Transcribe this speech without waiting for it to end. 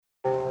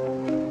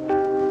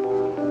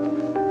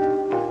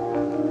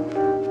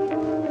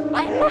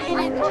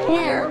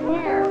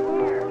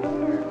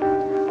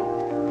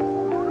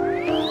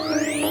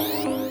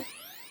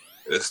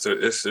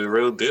It's the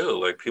real deal.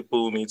 Like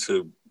people need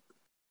to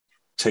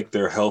take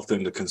their health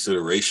into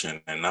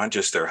consideration, and not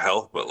just their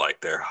health, but like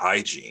their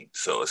hygiene.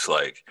 So it's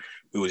like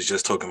we was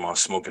just talking about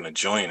smoking a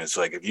joint. It's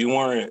like if you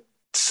weren't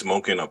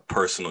smoking a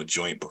personal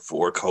joint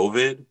before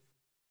COVID,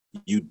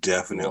 you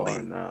definitely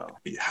no.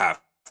 have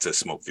to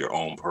smoke your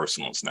own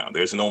personals now.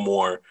 There's no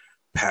more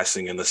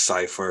passing in the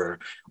cipher,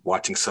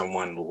 watching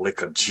someone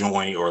lick a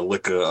joint or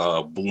lick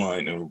a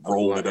blunt and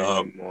roll it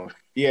up. Anymore.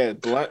 Yeah,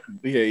 blunt.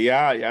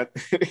 Yeah.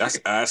 That's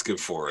asking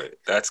for it.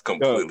 That's Yo,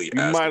 completely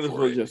you asking might as for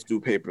well it. just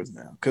do papers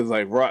now, because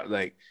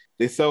like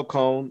they sell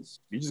cones.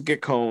 You just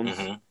get cones.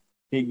 Mm-hmm.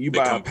 You They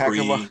buy a come pack of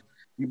pre.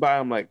 you buy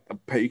them like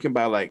you can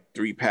buy like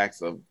 3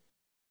 packs of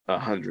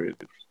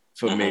 100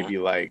 for Mm-hmm. maybe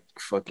like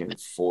fucking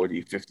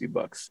 40,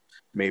 $50,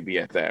 maybe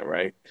at that,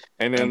 right?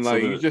 And then And for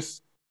like you the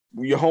just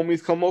your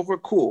homies come over,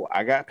 cool.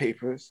 I got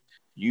papers.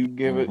 You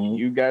give it, mm-hmm.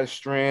 you got a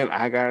strand,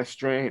 I got a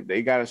strand,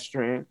 they got a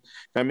strand.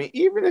 I mean,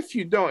 even if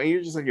you don't, and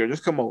you're just like, yo,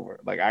 just come over.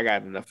 Like I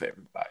got enough for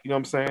everybody. You know what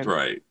I'm saying?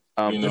 Right.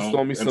 Just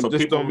throw me And for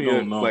just throw people who me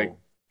don't know,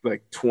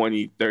 like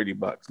 20, $30. You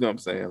know what I'm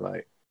saying?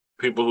 Like,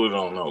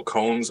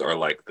 cones are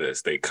like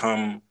this. They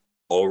come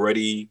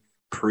already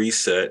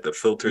preset, the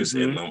filters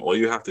in mm-hmm. them. All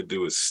you have to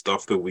do is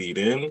stuff the weed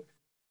in,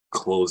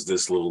 close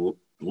this little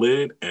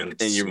lid, and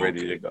And you're smoke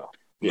ready to it. go.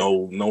 Yeah.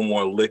 No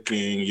more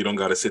licking. You don't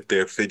got to sit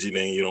there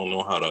fidgeting. You don't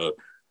know how to,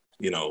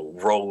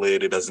 roll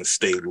it. It doesn't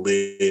stay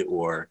lit.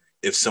 Or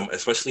if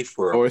especially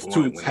for a Or it's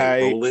too blunt, when they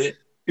tight. roll it,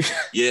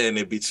 yeah, and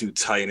it'd be too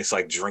tight. And it's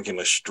like drinking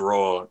a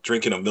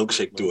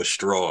milkshake through a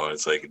straw.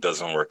 It's like it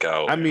doesn't work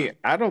out. I mean,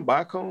 I don't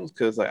buy cones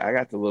because like I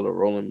got the little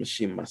rolling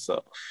machine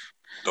myself.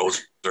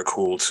 Those are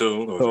cool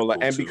too. Those So are like,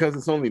 cool and too. because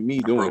it's only me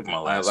I doing broke it, my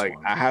last one.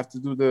 I have to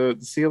do the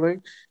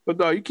ceiling. But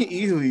no, you can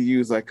easily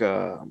use like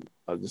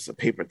just a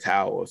paper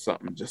towel or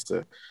something just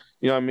to,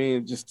 you know what I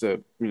mean, just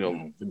to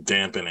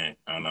Dampen it.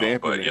 I know,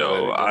 dampen but it and let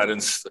yo, it I go.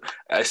 didn't.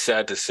 It's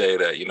sad to say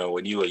that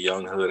when you a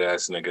young hood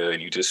ass nigga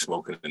and you just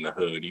smoking in the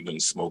hood, you been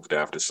smoked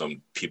after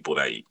some people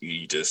that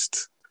you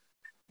just.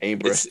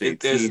 Ain't brushed their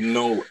There's teeth.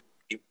 no.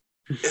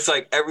 It's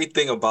like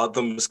everything about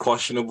them is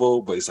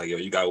questionable, but it's like, yo,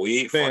 you got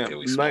weed? Fuck Fam, it,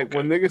 we like smoke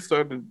when it. niggas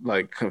started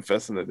like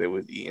confessing that they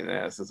was eating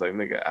ass, it's like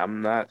nigga,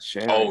 I'm not Oh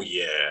sharing.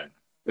 yeah,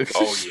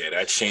 oh yeah,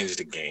 that changed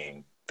the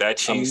game. That I'm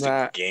changed the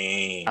not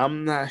game.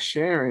 I'm not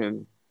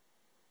sharing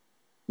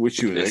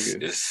with you It's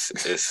niggas.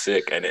 it's it's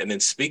sick. And then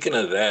speaking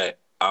of that,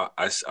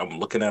 I'm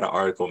looking at an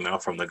article now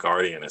from The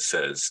Guardian. It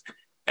says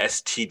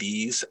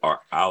STDs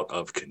are out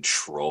of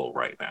control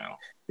right now.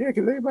 Yeah,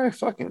 because everybody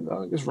fucking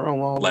dog just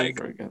roll all Like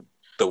over again.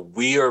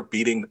 we are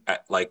beating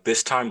like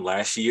this time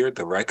last year,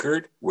 the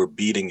record, we're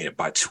beating it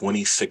by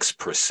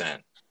 26%.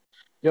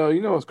 Yo,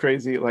 you know what's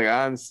crazy? Like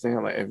I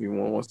understand like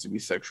everyone wants to be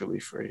sexually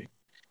free.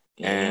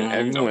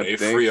 And Oh, they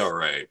free, all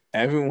right.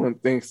 everyone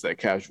thinks that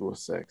casual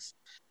sex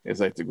is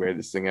like the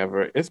greatest thing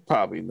ever. It's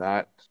probably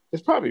not.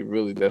 It's probably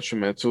really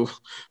detrimental.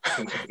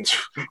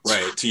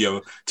 Right,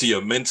 to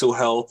your mental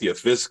health, your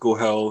physical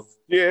health.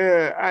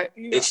 Yeah,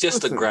 It's just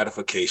a listen,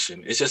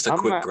 gratification. It's just a I'm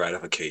quick not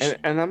gratification.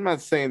 and I'm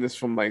not saying this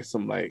from like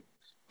some like,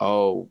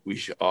 oh, we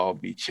should all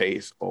be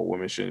chaste or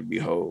women shouldn't be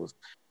hoes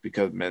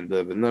because men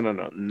live. No.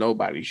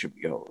 Nobody should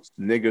be hoes,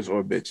 niggas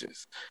or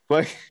bitches.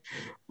 Like,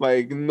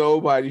 like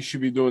nobody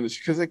should be doing this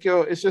because like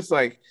yo, it's just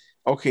like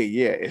okay,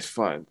 yeah, it's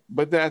fun,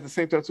 but then at the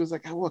same time, too, it's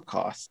like at what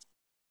cost?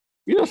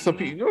 You know, some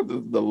people, Mhm. you know,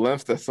 the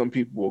lengths that some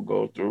people will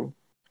go through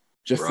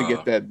just to get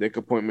Bruh, that dick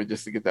appointment,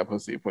 just to get that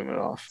pussy appointment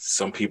off.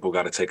 some people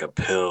got to take a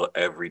pill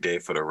every day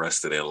for the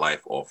rest of their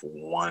life off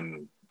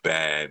one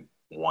bad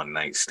one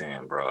night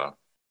stand, bro.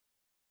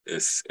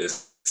 It's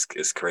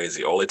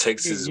crazy. All it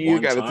takes is You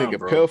one got to take time, a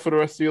pill bro. for the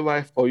rest of your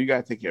life, or you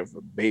got to take care of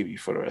a baby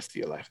for the rest of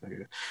your life.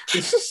 Nigga.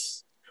 It's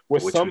just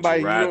with Which would you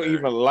somebody you don't rather?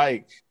 even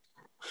like,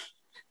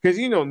 because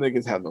you know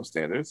niggas have no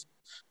standards.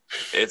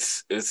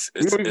 It's it's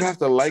You it's don't even it's, have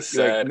to it's a like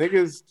sad.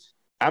 niggas.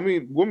 I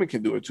mean, women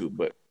can do it too,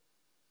 but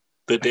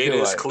The I feel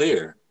data is like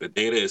clear. The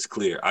data is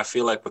clear. I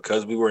feel like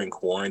because we were in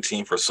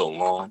quarantine for so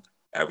long,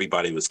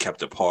 everybody was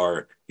kept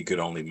apart. You could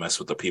only mess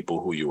with the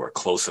people who you were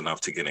close enough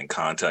to get in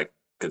contact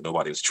because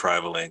nobody was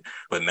traveling.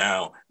 But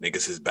now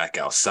niggas is back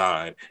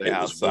outside. they It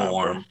was outside, bro.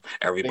 warm.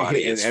 They Everybody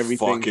hitting is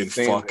everything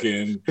standard.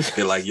 fucking.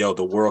 They're like, yo,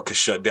 the world could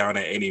shut down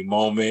at any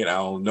moment. I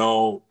don't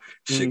know.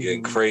 Shit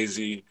getting Mhm.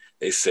 crazy.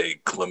 They say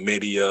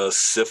chlamydia,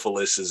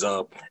 syphilis is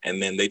up, and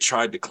then they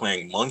tried to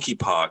claim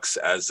monkeypox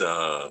as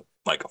a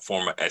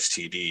form of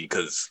STD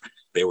because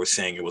they were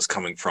saying it was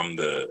coming from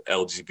the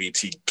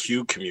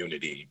LGBTQ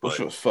community. Which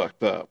But was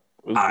fucked up.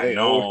 I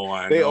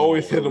I They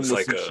always know. It hit them was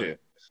with like some shit.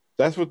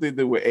 That's what they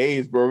did with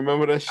AIDS, bro.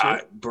 Remember that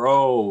shit?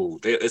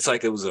 it's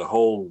like it was a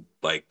whole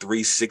like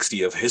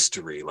 360 of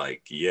history.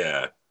 Like,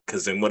 yeah.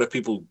 Because then what if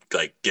people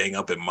like gang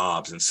up in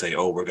mobs and say,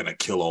 oh, we're going to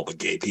kill all the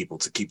gay people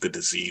to keep the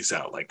disease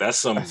out? Like,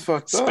 that's That's some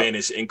fucked up.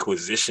 Spanish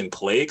Inquisition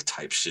plague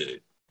type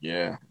shit.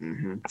 Yeah.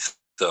 Mm-hmm.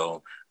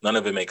 So none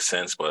of it makes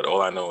sense, but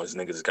all I know is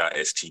niggas got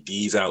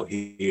STDs out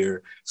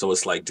here. So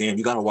it's like, damn,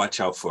 you gotta watch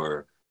out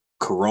for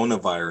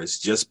coronavirus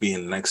just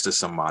being next to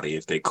somebody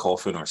if they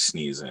coughing or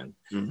sneezing.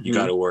 You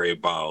got to worry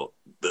about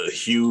the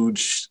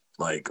huge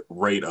like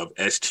rate of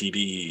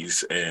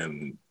STDs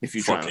and if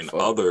you fucking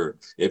other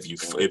if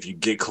you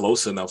get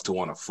close enough to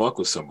want to fuck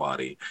with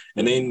somebody,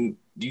 and then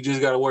you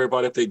just got to worry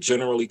about if they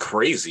generally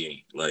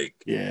crazy, like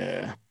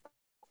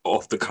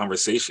off the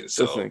conversation.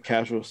 So listen,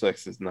 casual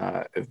sex is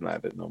not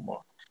it no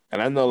more.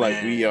 And I know,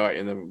 like, we are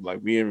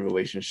we in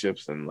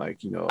relationships, and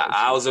like, you know,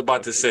 I was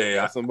about to say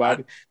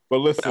somebody, but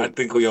listen, I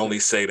think we only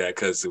say that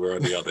because we're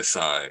on the other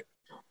side.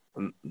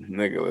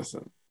 Nigga,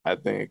 listen, I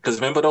think because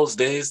remember those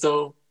days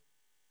though.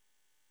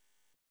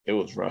 It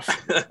was rough.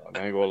 I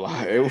ain't gonna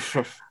lie, it was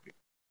rough.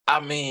 I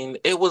mean,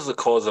 it was the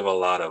cause of a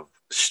lot of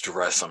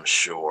stress, I'm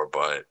sure,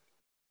 but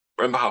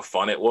remember how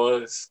fun it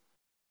was?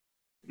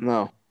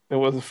 No, it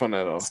wasn't fun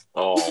at all.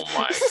 Oh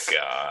my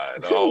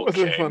god!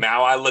 Okay,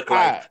 now I look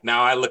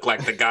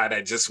like the guy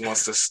that just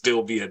wants to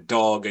still be a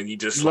dog, and you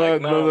just no.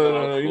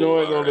 Cool, you know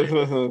what? No, right.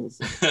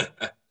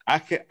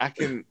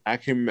 listen. I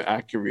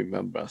can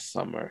remember a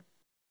summer,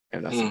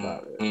 and that's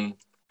about it.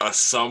 A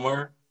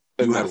summer?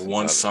 You had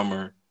one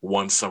summer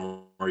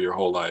your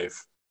whole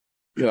life.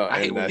 Yeah, I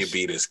hate when you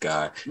be this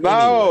guy.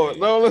 No,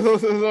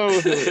 listen.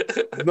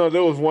 No,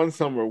 there was one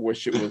summer where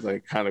shit was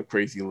like kind of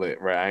crazy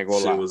lit, right? I ain't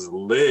gonna lie. It was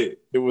lit.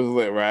 It was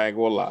lit, right? I ain't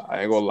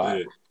gonna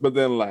lie. But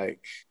then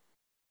like,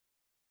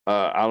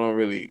 I don't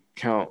really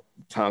count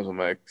times with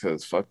my ex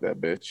because fuck that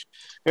bitch.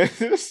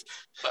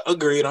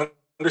 Agreed.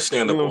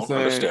 Understandable. You know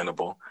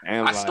understandable.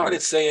 And I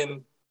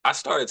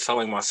started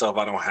telling myself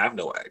I don't have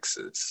no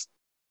exes.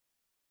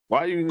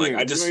 Why do you like?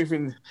 I just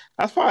even.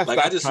 That's why I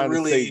stopped trying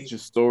to say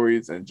just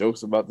stories and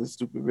jokes about this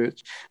stupid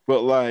bitch.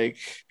 But like,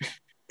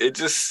 it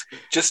just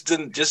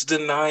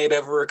deny it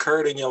ever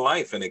occurred in your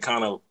life, and it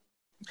kind of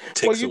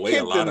takes away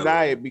a lot of it. You can't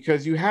deny it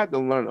because you had to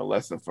learn a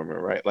lesson from it,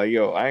 right? Like,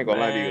 yo, I ain't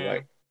gonna lie to you.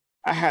 Like,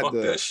 I had fuck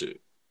that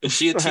shit. Is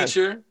she a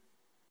teacher?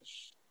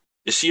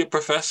 Is she a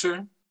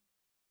professor?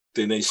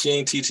 Then she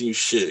ain't teaching you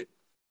shit.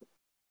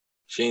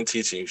 She ain't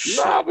teaching you shit.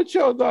 Nah, but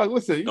yo, dog,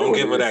 listen. Don't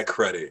give her that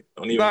credit.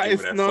 Don't even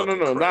give her that fucking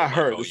credit. Not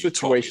her. The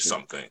situation.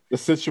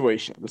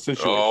 The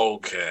situation.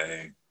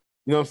 Okay.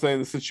 You know what I'm saying?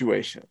 The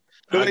situation.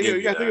 But like,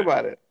 you gotta think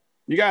about it.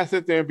 You gotta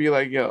sit there and be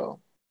like,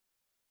 yo,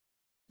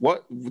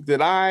 what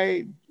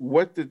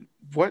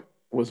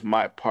was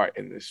my part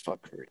in this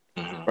fuckery?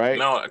 Right?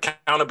 No,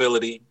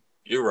 accountability.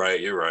 You're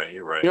right. You know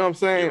what I'm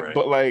saying?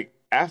 But like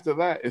after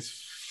that,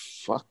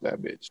 it's fuck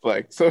that bitch.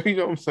 Like, so you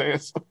know what I'm saying?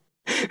 So,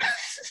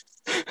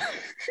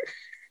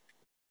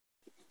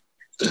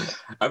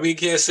 I mean, you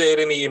can't say it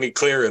any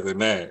clearer than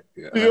that.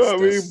 You know what I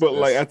mean? But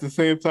like at the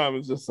same time,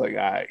 it's just like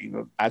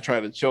I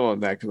try to chill on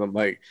that because I'm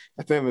like,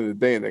 at the end of the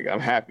day, nigga, I'm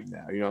happy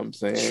now. You know what I'm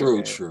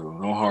saying? True.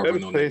 No harbor,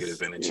 no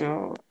negative energy. You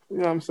know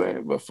what I'm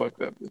saying? But fuck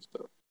that bitch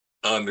stuff.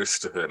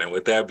 Understood. And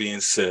with that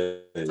being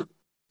said,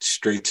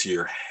 straight to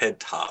your head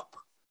top,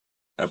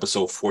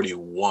 episode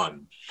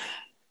 41.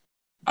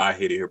 I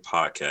Hate It Here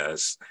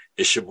podcast.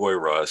 It's your boy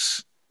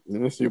Russ.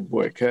 And it's your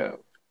boy Kev.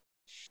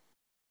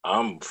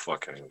 I'm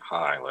fucking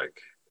high. Like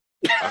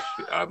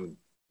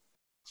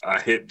I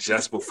hit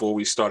just before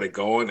we started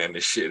going, and the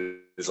shit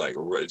is like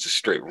just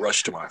straight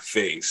rushed to my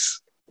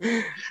face.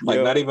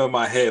 Like not even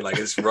my head. Like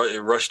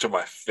it rushed to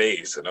my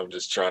face, and I'm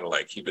just trying to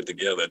like keep it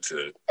together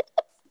to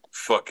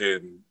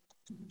fucking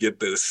get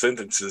the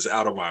sentences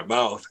out of my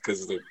mouth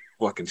because the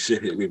fucking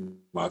shit hit me in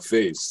my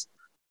face.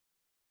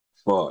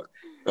 Fuck.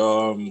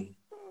 I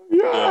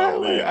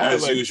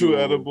had like usual, 2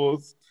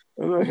 edibles,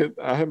 and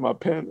I hit my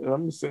pen, and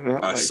I'm just sitting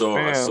there. I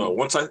saw.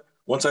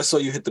 Once I saw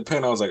you hit the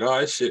pen, I was like,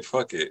 "Oh shit,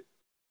 fuck it,"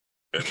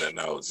 and then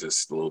that was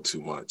just a little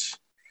too much.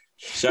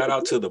 Shout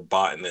out to the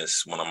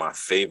Botanist, one of my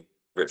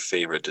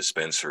favorite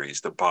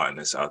dispensaries, the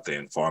Botanist out there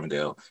in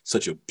Farmdale.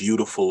 Such a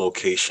beautiful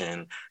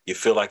location. You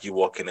feel like you're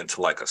walking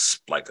into like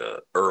a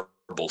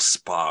herbal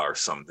spa or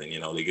something. You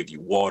know, they give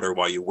you water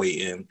while you're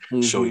waiting,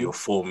 show you a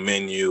full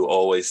menu.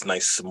 Always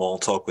nice small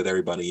talk with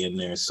everybody in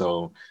there.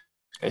 So,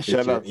 and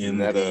shout out to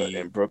Netta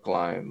in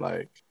Brookline.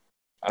 Like,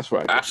 that's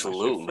where I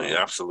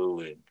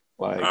absolutely.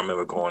 Like, I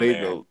remember going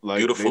there.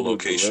 Beautiful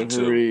location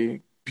too.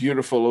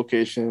 Beautiful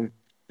location.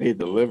 They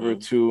deliver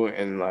to,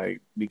 and like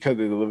because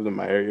they deliver in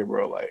my area,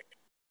 bro. Like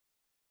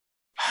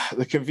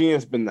the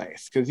convenience been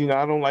nice because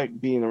I don't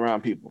like being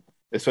around people,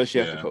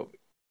 especially after COVID.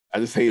 I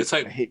just hate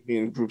I hate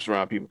being in groups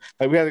around people.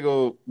 Like we had to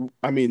go.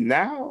 I mean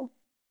now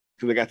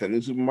because I got that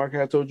new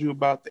supermarket I told you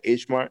about, the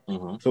H Mart.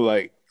 So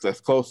like that's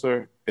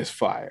closer. It's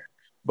fire,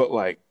 but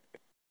like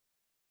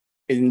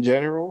in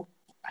general,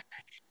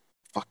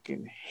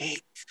 fucking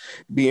hate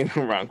being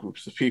around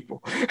groups of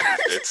people.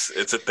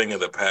 it's a thing of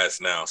the past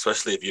now,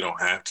 especially if you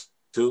don't have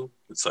to.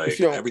 It's like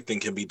everything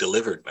can be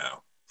delivered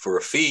now. For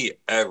a fee,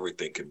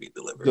 everything can be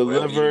delivered.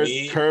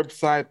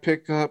 Curbside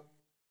pickup.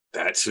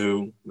 That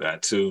too.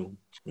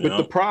 But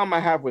the problem I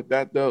have with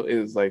that though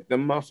is like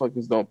them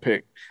motherfuckers don't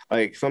pick.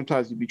 Like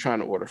sometimes you be trying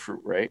to order fruit,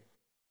 right?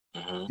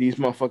 These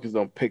motherfuckers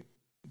don't pick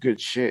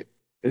good shit.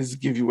 They just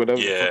give you whatever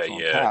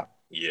on top.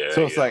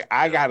 So it's like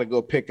I gotta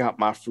go pick out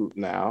my fruit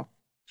now,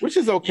 which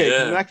is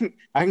okay.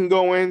 I can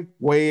go in,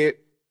 weigh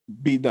it,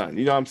 be done.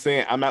 You know what I'm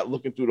saying? I'm not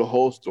looking through the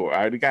whole store.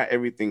 I already got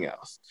everything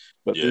else.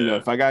 But Yeah.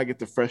 if I gotta get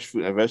the fresh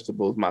fruit and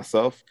vegetables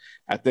myself,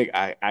 I think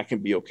I can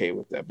be okay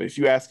with that. But if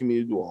you're asking me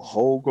to do a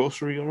whole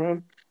grocery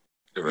run,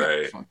 you got me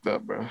Right. fucked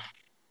up, bro.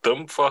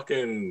 Them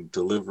fucking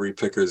delivery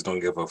pickers don't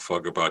give a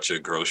fuck about your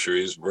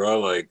groceries, bro.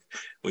 Like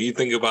when you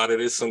think about it,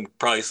 it's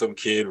probably some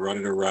kid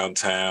running around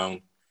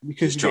town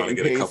Because just you're trying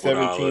to getting get a paid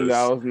couple $17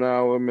 dollars. an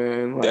hour,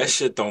 man. That Like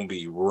shit don't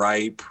be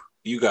ripe.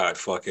 You got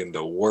fucking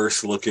the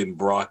worst looking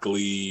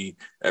broccoli.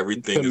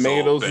 Everything is all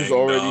tomatoes is banged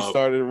already up.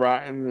 started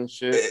rotting and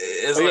shit.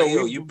 It's Like, yo, like, we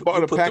yo, bought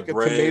you a put the pack of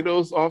bread.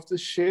 tomatoes off the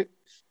shit,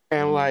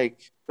 and Mhm,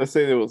 like, let's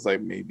say there was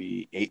like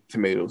maybe 8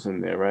 tomatoes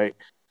in there, right?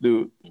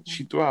 Dude, mhm.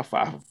 she threw out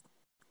five of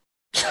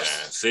Yeah,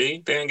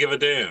 see, they didn't give a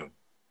damn.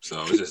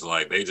 So it's just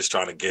like they just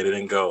trying to get it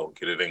and go,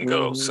 get it and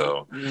go. them.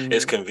 So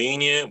it's Hmm.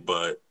 convenient,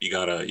 but you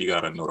gotta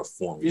know the You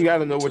formula got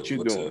to know what you're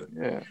what doing.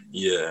 to. Yeah.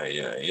 Yeah,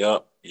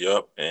 yeah,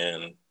 yep.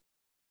 And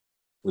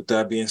with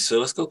that being said,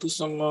 let's go through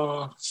some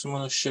of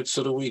the shits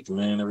of the week,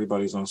 man.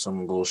 Everybody's on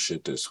some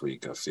bullshit this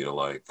week. I feel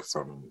like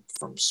from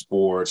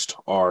sports to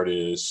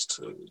artists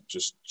to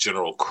just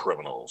general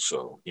criminals.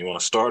 So you want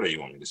to start or you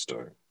want me to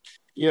start?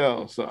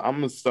 Yo, so I'm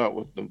gonna start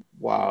with the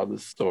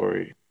wildest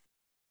story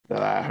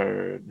that I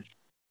heard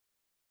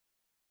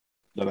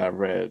that I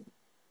read.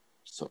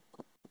 So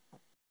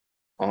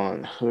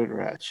on Hood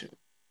Ratchet.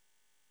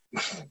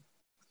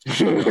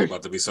 You know, it's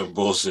about to be some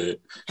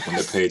bullshit when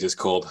the page is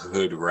called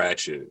Hood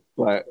Ratchet.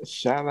 Like,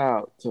 shout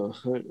out to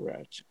Hood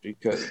Ratchet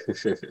because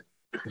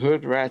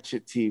Hood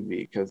Ratchet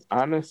TV. Because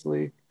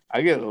honestly,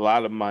 I get a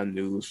lot of my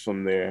news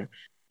from there,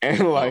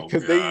 and like, Oh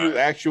because they use God.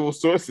 actual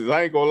sources.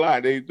 I ain't gonna lie,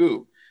 they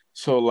do.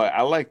 So like,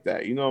 I like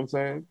that. You know what I'm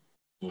saying?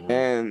 Mhm.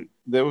 And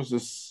there was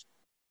this.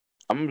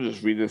 I'm gonna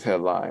just read this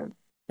headline,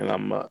 and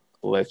I'm gonna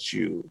let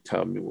you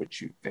tell me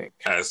what you think.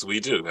 As we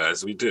do,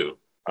 as we do.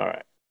 All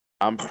right.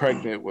 I'm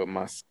pregnant with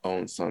my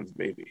own son's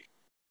baby.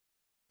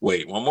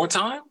 Wait, one more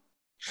time?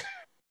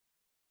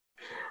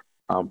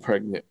 I'm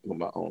pregnant with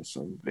my own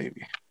son's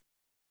baby.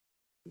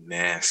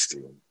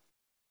 Nasty.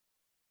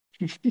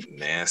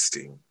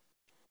 Nasty.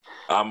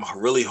 I'm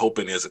really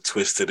hoping there's a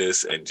twist to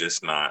this and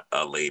just not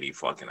a lady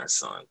fucking her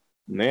son.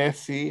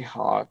 Nancy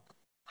Houck,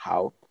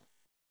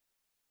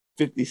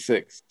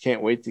 56,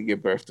 can't wait to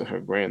give birth to her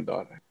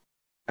granddaughter.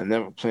 I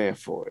never planned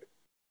for it.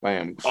 I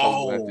am so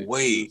glad Oh, to choose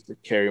wait. to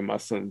carry my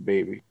son's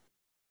baby.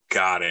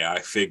 Got it. I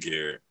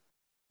figured.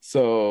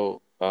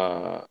 So,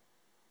 her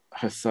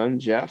son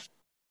Jeff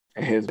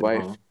and his Uh-huh.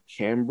 wife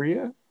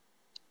Cambria,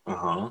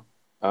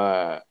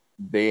 Uh-huh.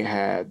 they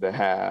had to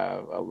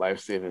have a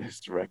life-saving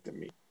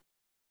hysterectomy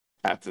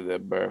after their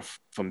birth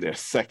from their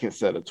second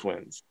set of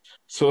twins.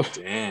 So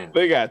Damn.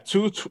 they got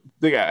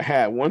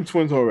had one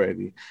twins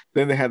already.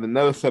 Then they had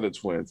another set of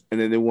twins, and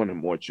then they wanted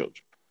more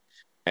children.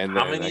 And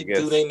How then I many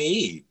do they guess,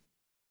 need?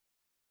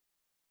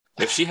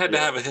 If she had to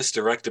yo, have a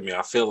hysterectomy,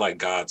 I feel like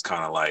God's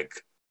kind of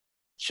like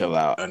chill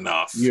out.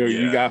 enough. You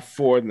Yeah. got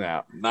four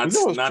now. You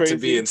know what's Not to be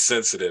crazy?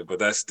 insensitive, but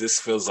this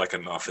feels like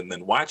enough. And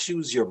then why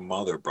choose your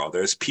mother, bro?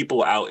 There's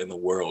people out in the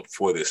world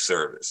for this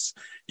service.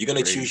 You're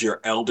gonna choose Free, your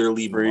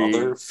elderly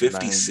mother, free,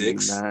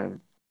 56?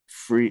 99,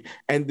 free.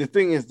 And the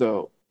thing is,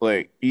 though,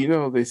 like,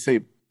 they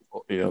say,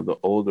 the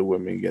older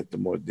women get, the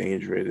more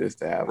dangerous it is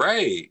to have.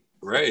 Right,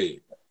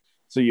 right.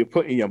 So you're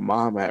putting your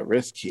mom at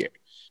risk here.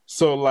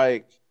 So,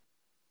 like,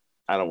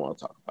 I don't want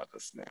to talk about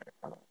this scenario.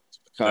 I don't want to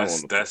put that in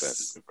the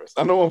That's universe.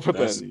 I don't want to put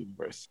that in that's the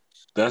universe.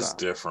 that's Nah.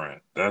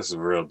 different. That's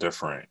real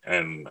different.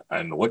 And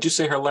what'd you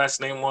say her last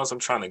name was? I'm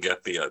trying to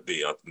get the How?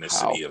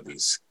 ethnicity of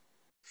these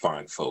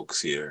fine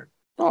folks here.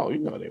 Oh,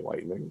 they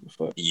white niggas.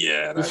 Fuck.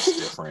 Yeah, that's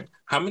different.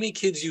 How many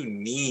kids you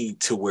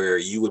need to where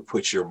you would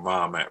put your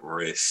mom at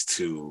risk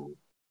to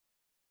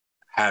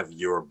have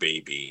your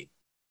baby?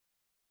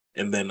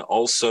 And then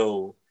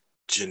also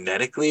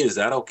genetically, is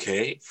that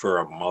okay for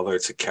a mother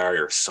to carry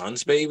her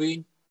son's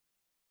baby?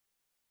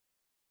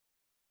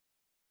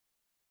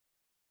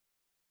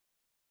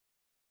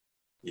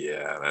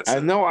 Yeah, that's I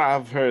a know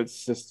I've heard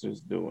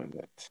sisters doing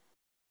it.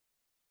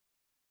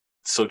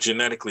 so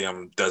genetically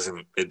I'm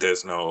doesn't it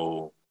there's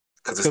no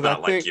because it's Because I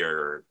not like think,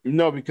 you're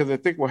no, because I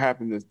think what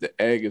happened is the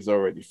egg is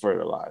already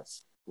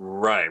fertilized.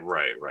 right.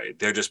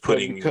 They're just But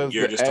putting because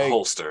you're the just a egg,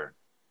 holster.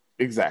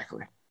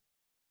 exactly.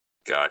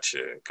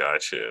 Gotcha.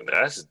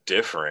 That's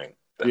different.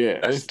 Yeah,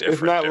 That's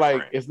different.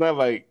 it's not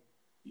like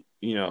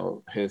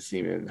his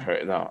semen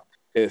hurt. No,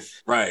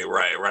 it's Right.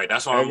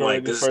 That's why egg I'm like,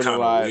 already this is kind of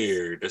fertilized.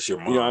 weird. That's your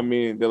You know what I mom.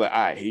 mean? They're like, all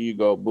right, here you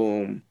go,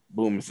 boom,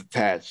 boom, it's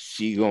attached.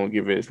 She gonna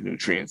give it its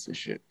nutrients and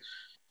shit.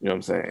 You know what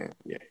I'm saying?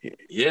 Yeah.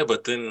 Yeah,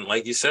 but then,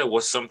 like you said,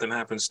 what something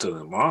happens to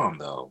the mom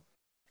though?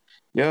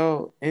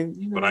 Yo, and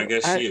But I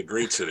guess she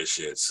agreed to the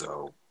shit,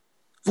 so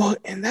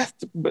and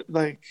but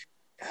like,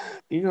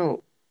 you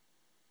know,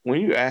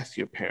 when you ask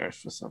your parents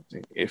for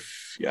something,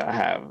 if y'all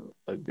have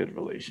a good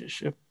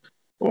relationship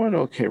or an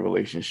okay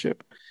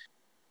relationship,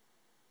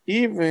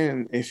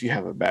 even if you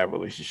have a bad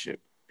relationship,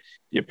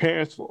 your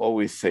parents will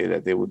always say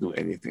that they will do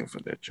anything for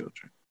their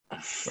children,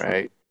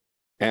 right?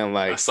 And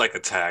like, that's like a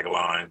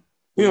tagline.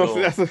 We so will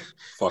that's a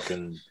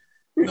fucking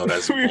No,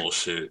 that's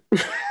bullshit.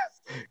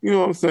 You know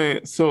what I'm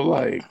saying? So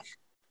like,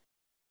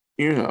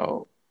 you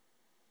know,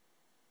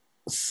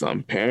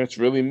 some parents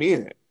really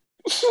mean it.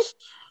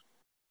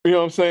 You know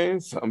what I'm saying?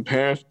 Some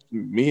parents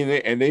mean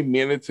it and they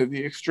mean it to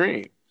the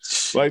extreme.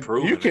 She Like you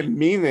proving it. can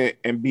mean it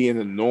and be in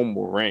a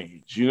normal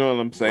range. You know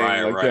what I'm saying?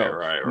 Right, Like, right, yo,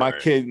 right, my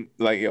right. kid,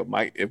 like, yo,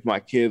 my if my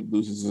kid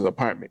loses his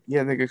apartment,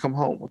 yeah, nigga, come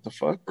home. What the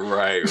fuck?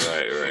 Right,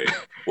 right, right.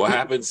 What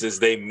happens is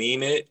they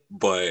mean it,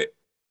 but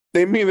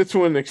They mean it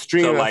to an to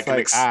extreme that's like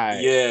like, I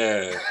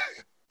yeah,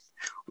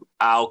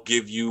 I'll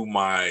give you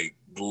my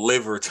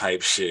liver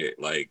type shit.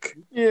 Like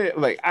yeah,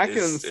 like I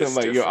can understand, it's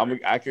like, yo,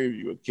 different. I can give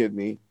you a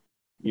kidney.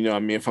 You know what I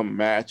mean? If I'm a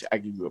match, I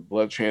give you a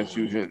blood Mhm.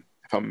 transfusion.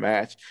 If I'm a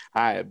match,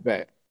 I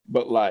bet.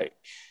 But like,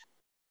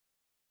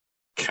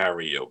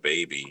 Carry your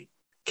baby.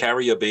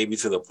 Carry your baby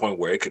to the point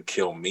where it could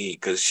kill me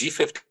because she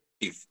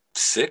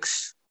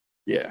 56.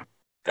 yeah,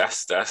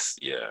 That's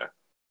yeah.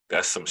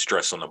 That's some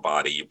stress on the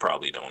body you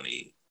probably don't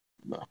need.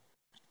 no.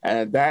 And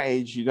at that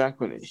age, you're not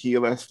going to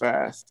heal as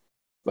fast.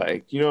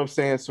 Like, you know what I'm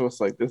saying? So it's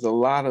like there's a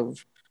lot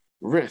of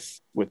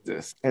risk with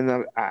this, and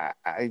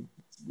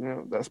you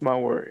know, that's my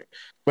worry.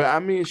 But I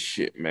mean,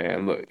 shit,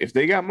 man. Look, if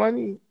they got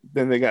money,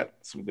 then they got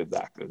some good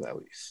doctors at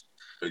least.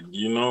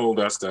 You know,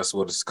 that's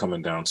what it's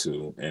coming down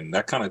to. And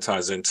that kind of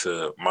ties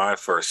into my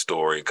first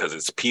story because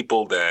it's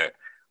people that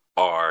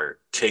are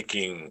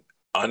taking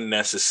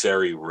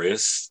unnecessary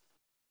risks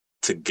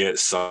to get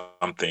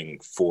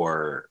something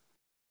for,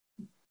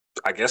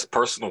 I guess,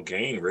 personal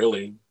gain,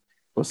 really.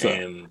 What's up?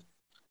 And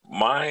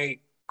my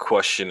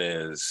question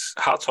is,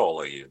 how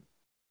tall are you?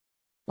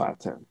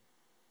 5'10".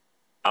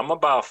 I'm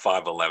about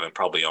 5'11",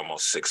 probably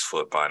almost 6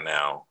 foot by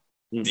now.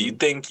 Do you Mm-hmm.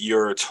 think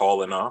you're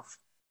tall enough?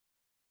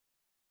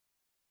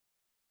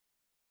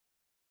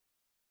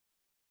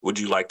 Would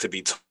you like to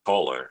be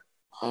taller?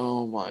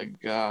 Oh my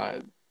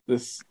god,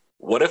 this.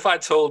 What if I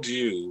told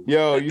you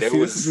Yo, that you there see,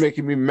 this is was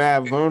making me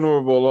mad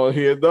vulnerable on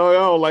here. No, I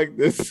don't like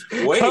this.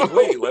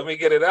 wait, let me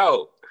get it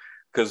out.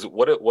 Because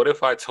what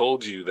if I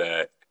told you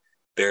that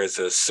there's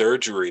a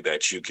surgery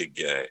that you could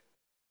get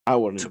I to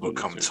wouldn't do the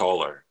become surgery.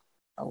 taller?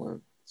 I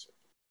wouldn't.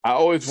 I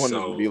always wanted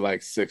to be So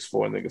like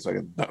 6'4" niggas so I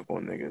can dunk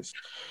on niggas.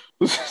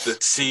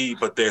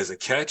 but there's a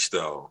catch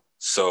though.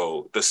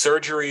 So the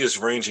surgery is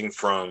ranging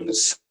from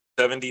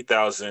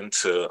 70,000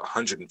 to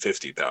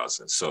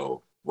 150,000.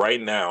 So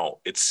right now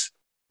it's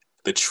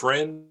the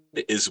trend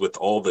is with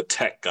all the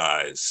tech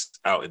guys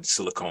out in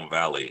Silicon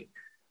Valley.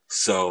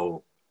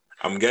 So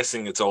I'm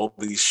guessing it's all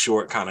these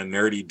short, kind of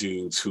nerdy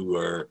dudes who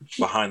are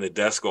behind the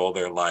desk all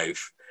their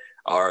life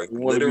are You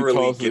want to be literally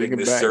tall so they getting can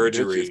this bag bitches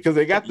surgery. because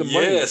they got the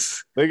money.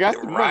 Yes, They got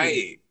the money.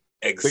 right.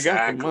 They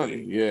got the money.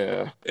 Exactly.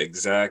 Yeah.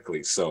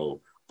 Exactly.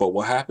 So, but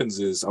what happens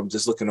is I'm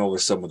just looking over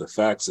some of the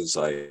facts. Is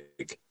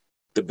like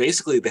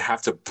basically they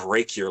have to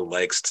break your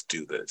legs to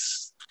do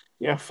this.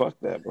 Yeah. Fuck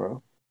that,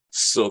 bro.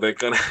 So they're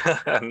gonna,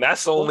 and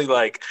that's only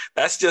like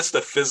that's just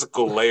the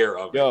physical layer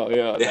of it. Yo,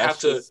 yo, They have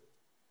that's to, just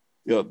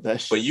yo,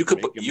 that's but just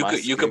making my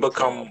you could skin crawl,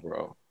 become.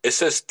 bro. It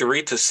says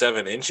 3 to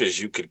 7 inches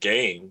you could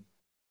gain,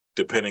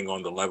 depending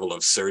on the level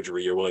of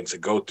surgery you're willing to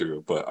go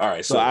through. But all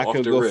right, So so I off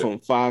could the go rip, from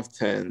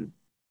 5'10"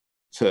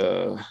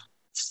 to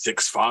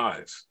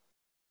 6'5".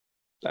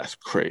 that's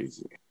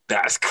crazy.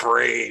 That's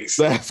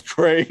crazy. That's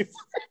crazy.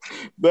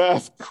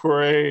 That's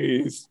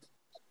crazy.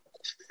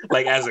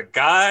 Like as a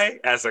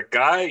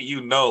guy,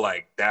 you know,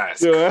 like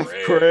that's Yo, that's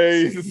crazy.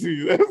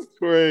 crazy. That's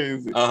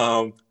crazy.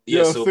 Yeah.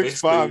 Yo, So 6'5", you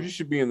basically,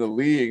 should be in the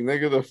league,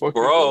 nigga. The fuck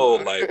you bro,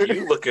 like doing?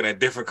 you looking at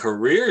different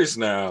careers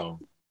now.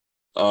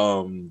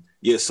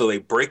 Yeah, so they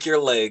break your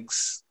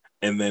legs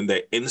and then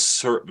they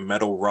insert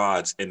metal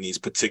rods in these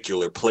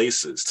particular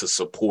places to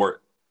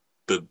support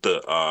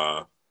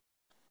the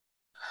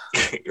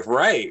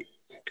right.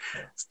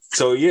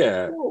 So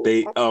yeah, Yo,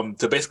 they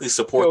to basically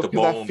support yo, the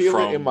because I bone feel it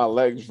in from my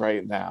legs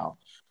right now.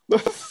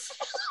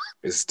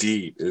 it's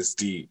deep.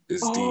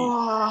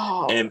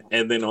 Oh.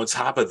 And then on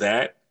top of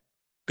that,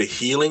 the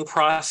healing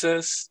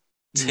process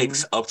Mhm.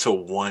 takes up to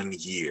 1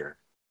 year.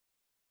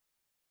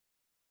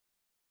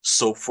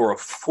 So for a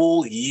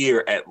full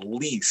year at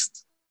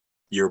least,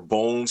 your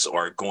bones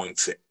are going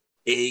to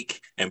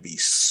ache and be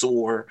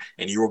sore,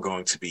 and you're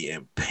going to be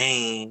in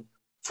pain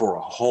for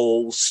a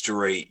whole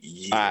straight All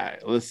year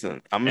right,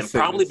 listen. I'm gonna and say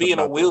probably this be in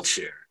a about this.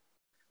 wheelchair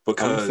I'm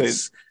gonna say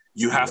because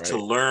you you're have to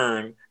right.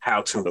 learn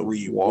how to How to walk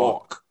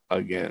re-walk.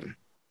 again.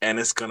 And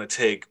it's going to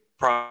take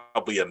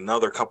probably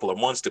another couple of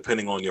months,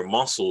 depending on your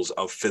muscles,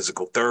 of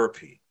physical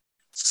therapy.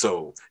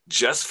 So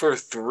just for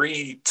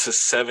 3 to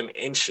 7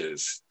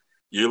 inches,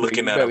 you're Yeah, you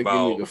looking at better give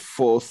me about the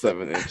full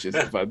 7 inches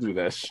if I do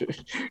that shit.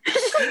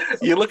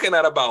 you're looking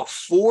at about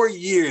 4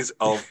 years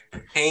of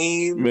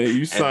pain Man, you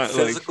and sound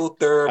like physical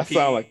I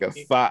sound like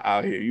therapy. a thought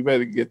out here. You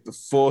better get the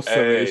full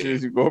 7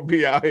 inches. Hey, You're gonna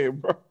be out here,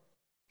 bro.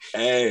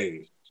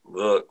 hey,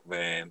 look,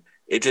 man.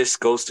 It just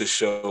goes to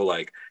show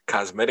like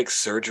cosmetic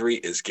surgery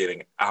is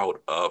getting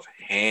out of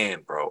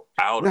hand, bro.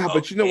 Out Nah, of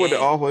but you know what the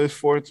hand. offer is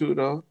for too,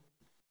 though.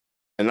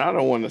 And I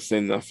don't want to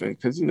say nothing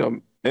because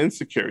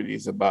insecurity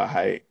is about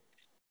height.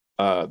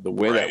 The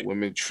way that Right.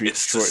 women treat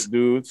It's short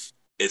dudes.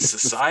 It's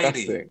It's society.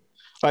 disgusting.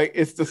 Like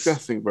it's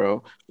disgusting,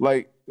 bro.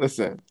 Like,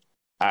 listen,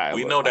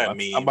 We look, know that I'm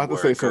meme about to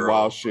where a say some wild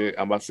girl. shit.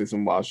 I'm about to say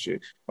some wild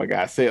shit. My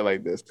guy, say it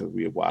like this because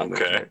we are wild niggas,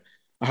 Okay. right?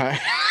 All right.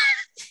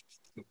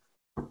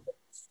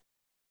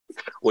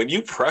 When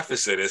you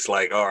preface it, it's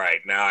like, all right,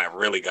 now I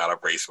really gotta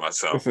brace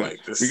myself. Listen,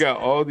 Like we this. got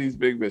all these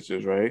big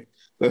bitches, right?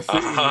 Let's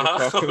sit here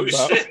talking Oh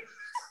about. shit.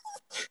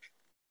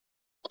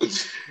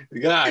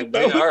 God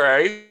damn. All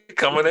right.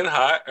 Coming in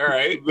hot. All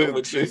right. I'm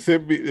with you.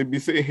 They be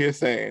sitting here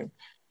saying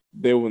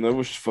they will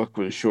never fuck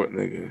with a short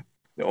nigga.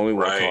 They only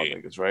want tall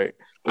Right. niggas, right?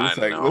 And I it's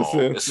like, know.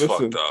 listen, It's fucked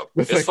listen. up.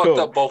 It's It's like, fucked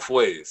yo, up both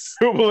ways.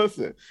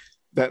 listen.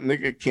 That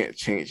nigga can't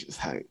change his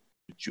height,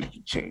 but you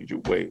can change your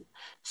weight.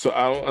 So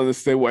I don't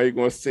understand why you're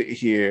gonna sit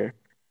here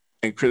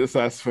and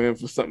criticize him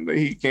for something that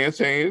he can't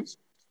change,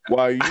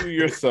 while you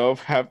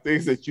yourself have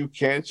things that you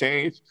can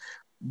change,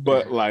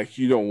 but like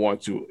you don't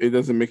want to. It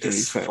doesn't make any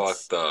It's sense.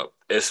 fucked up.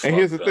 It's And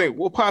here's the fucked up. thing: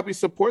 we'll probably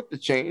support the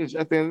change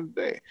at the end of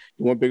the day.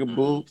 You want bigger Mhm.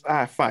 boobs? All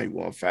right, fine. You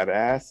want a fat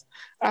ass?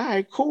 All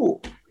right,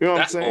 cool. You know what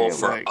I'm That's all saying?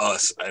 for Like,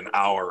 us and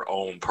our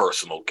own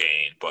personal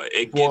gain, but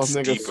it well, gets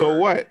nigga, so deeper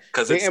what?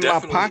 because They it's in my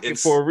definitely pocket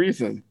for a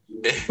reason.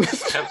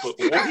 it's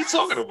definitely what are you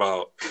talking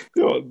about?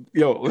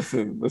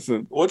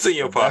 Listen. What's in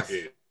your If that's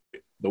pocket?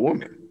 the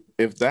woman,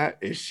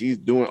 if she's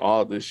doing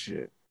all this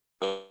shit,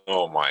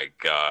 Oh my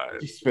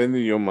god. she's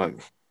spending your money,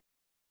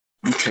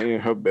 you paying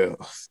her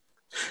bills,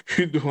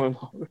 you doing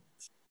all this.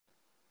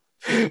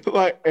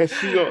 Like, and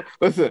she don't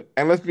listen.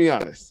 And let's be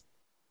honest.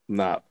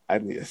 Nah, I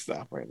need to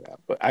stop right now,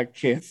 but I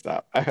can't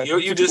stop. I have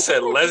You to. just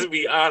said let's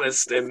be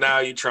honest, and now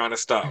you're trying to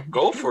stop.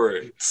 Go for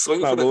it.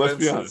 Swing No, for but the let's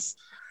be honest,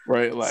 fences.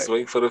 right? Like,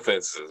 Swing for the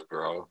fences,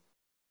 bro.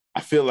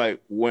 I feel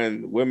like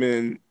when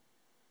women,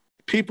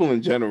 people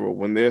in general,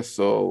 when they're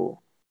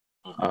so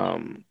Mhm.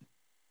 um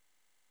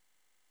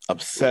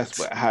obsessed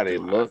with how they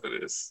Do half look, of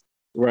this.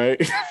 right?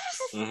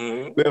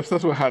 Mm-hmm. They're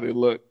obsessed with how they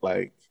look.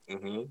 Like,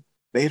 Mm-hmm.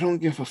 they don't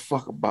give a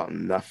fuck about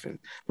nothing.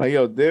 Like,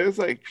 yo, there's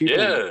like people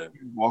Yeah,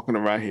 walking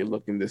around here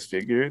looking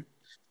disfigured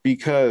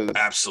because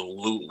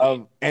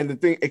absolutely. and the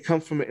thing, it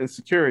comes from an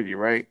insecurity,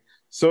 right?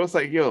 So it's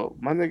like, yo,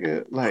 my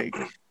nigga, like,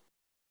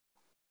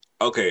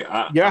 Okay,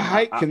 your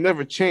height can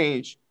never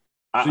change.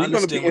 I So you're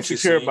gonna be understand what you're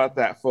insecure saying. about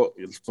that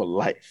for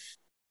life.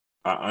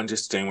 I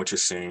understand what you're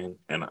saying,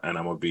 and I'm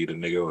gonna be the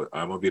nigga.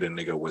 I'm gonna be the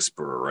nigga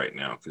whisperer right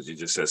now because you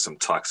just said some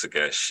toxic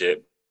ass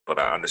shit. But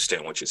I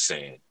understand what you're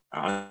saying.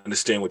 I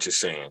understand what you're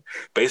saying.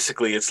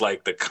 Basically, it's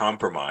like the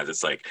compromise.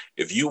 It's like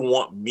if you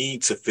want me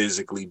to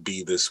physically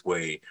be this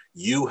way,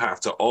 you have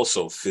to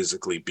also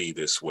physically be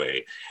this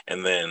way,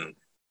 and then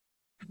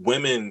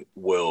women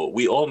will.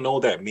 We all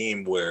know that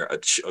meme where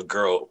a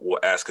girl will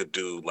ask a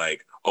dude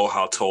like, "Oh,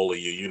 how tall are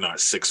you? You're not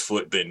 6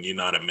 foot, then you're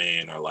not a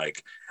man," or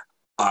like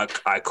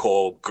I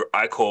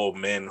call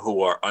men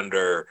who are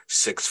under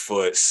 6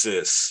 foot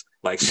cis,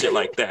 like shit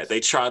like that. They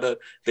try Yo,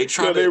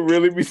 they to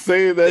really be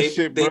saying that they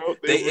shit, bro. they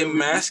They they really be saying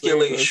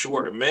emasculate that shit.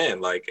 short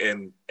men, like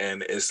and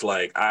it's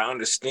like I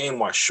understand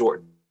why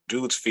short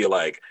dudes feel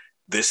like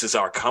this is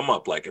our come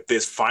up. Like if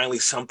there's finally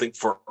something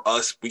for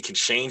us, we can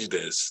change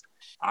this.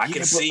 I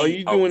can Yeah, but are see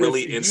you a doing it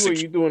really for you or are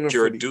you doing it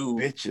insecure for these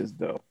dude. bitches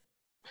though?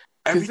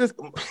 Because Every there's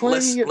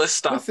plenty of let's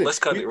stop. listen, Let's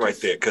cut you it right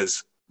just there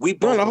because we no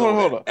both no hold know on,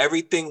 hold that on.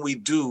 everything we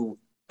do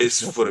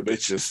It's is for for the the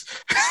bitches.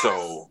 bitches.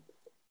 So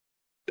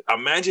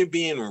imagine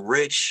being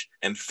rich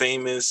and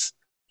famous,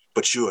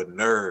 but you're a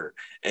nerd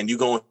and you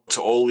going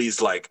to all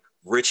these like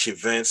rich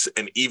events,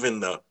 and even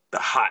the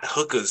hot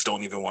hookers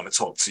don't even want to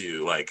talk to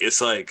you. Like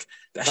it's like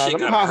that Nah, shit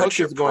them gotta hot hurt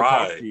your hookers are gonna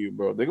talk to pride. you,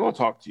 bro. They're gonna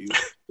talk to you.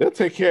 They'll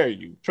take care of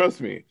you.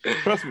 Trust me.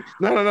 Trust me.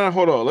 No.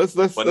 Hold on. Let's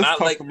But let's not talk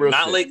like some real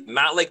not shit. like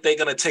not like they're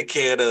gonna take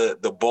care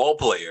of the ball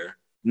player.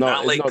 No,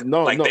 Not no,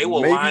 no, like no. they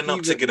will line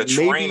up to get a Maybe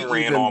train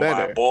ran even on by a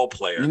better. ball You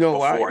player know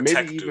why? before a Maybe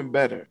tech even dude.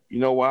 better. You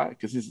know why?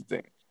 Because here's the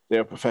thing: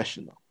 they're a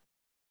professional.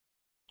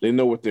 They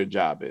know what their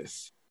job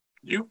is.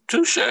 You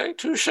touche.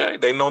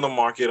 They know the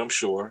market, I'm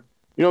sure.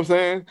 You know what I'm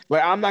saying?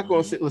 Like, I'm not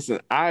gonna Mm-hmm. say. Listen,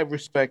 I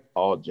respect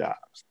all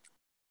jobs.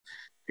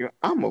 You know,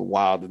 I'm a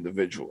wild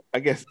individual, I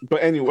guess.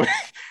 But anyway,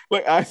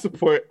 like, I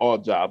support all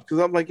jobs because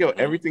I'm like, yo, Mm-hmm.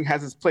 everything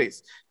has its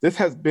place. This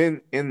has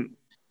been in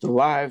the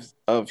lives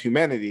of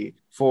humanity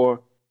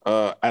for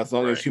as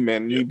long as Right.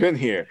 humanity Yep. been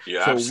here.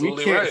 You're So we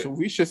absolutely can't. right. So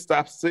we should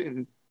stop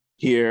sitting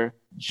here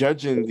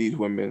judging these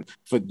women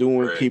for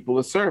doing Right. people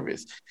a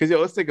service. Because yo,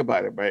 let's think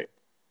about it, right?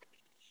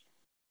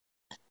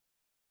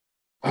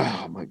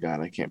 Oh my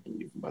god, I can't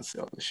believe I'm about to say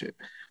all this shit.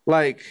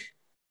 Like,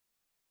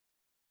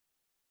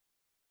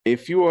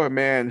 if you are a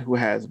man who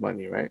has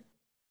money, right?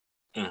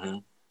 Mm-hmm.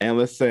 And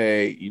let's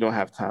say you don't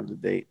have time to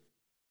date.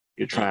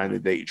 You're trying Mm-hmm. to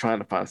date, you're trying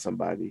to find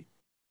somebody,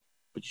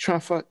 but you're trying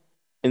to fuck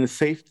in the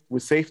safe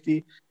with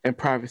safety and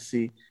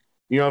privacy.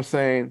 You know what I'm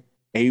saying?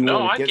 And you No,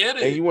 want to I get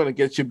get and it. you want to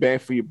get your bang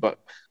for your buck.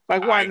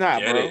 Like, why I not,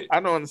 get bro? it. I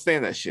don't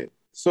understand that shit.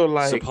 So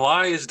like,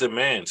 Supply is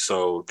demand.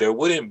 So there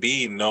wouldn't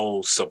be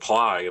no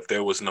supply if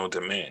there was no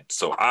demand.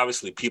 So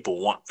obviously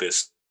people want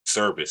this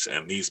service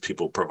and these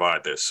people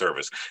provide this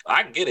service.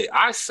 I get it.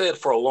 I said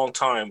for a long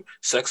time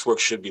sex work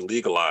should be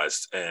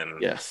legalized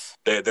and yes.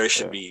 there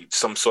should Yeah. be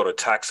some sort of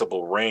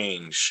taxable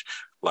range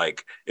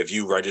Like if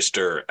you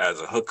register as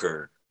a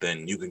hooker,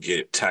 then you can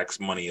get tax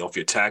money off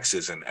your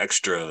taxes and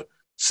extra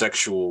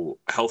sexual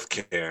health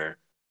care,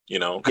 you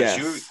know, because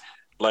you Yes.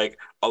 like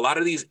a lot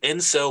of these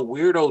incel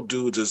weirdo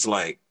dudes is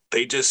like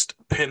they just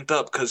pent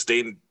up because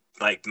they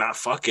like not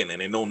fucking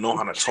and they don't know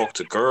how to talk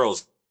to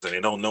girls and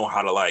they don't know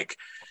how to like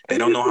they And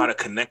don't this know how is, to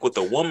connect with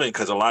a woman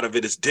because a lot of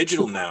it is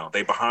digital now.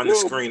 They behind the yo,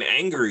 screen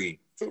angry.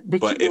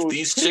 but you But know if what's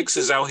these chicks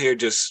is crazy? out here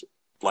just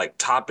like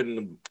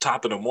topping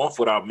them off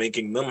without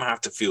making them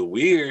have to feel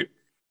weird,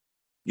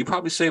 you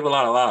probably save a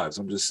lot of lives.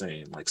 I'm just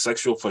saying, like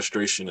sexual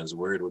frustration is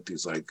weird with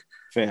these like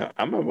Fam,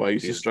 I remember I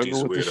used to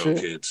struggle these with the weirdo shit.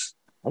 kids.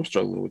 I'm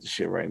struggling with the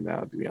shit right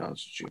now, to be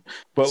honest with you.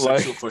 But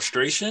Sexual like,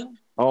 frustration?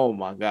 oh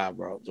my god,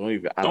 bro,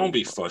 I don't Don't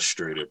be even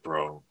frustrated,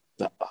 bro.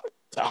 dog,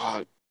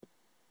 dog,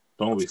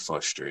 Don't be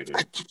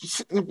I frustrated. just be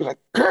sitting there be like,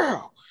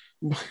 girl.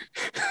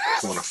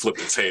 Want to flip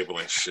the table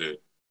and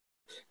shit.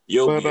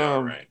 You'll But be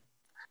all right.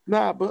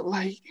 nah, but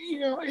like,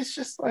 it's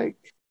just like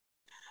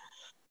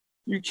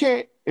you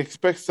can't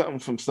expect something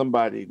from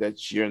somebody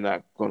that you're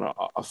not gonna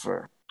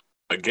offer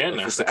Again,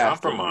 if that's it's the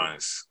asked of you.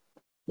 compromise.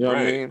 You know what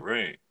I Right, mean?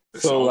 right.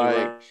 It's So only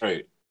like,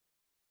 right.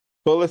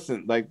 but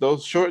listen, like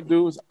those short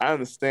dudes, I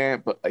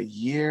understand, but a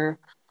year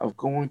of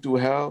going through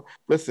hell.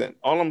 Listen,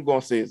 all I'm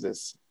gonna say is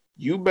this: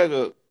 you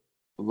better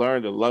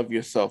learn to love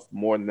yourself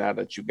more now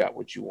that you got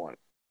what you want.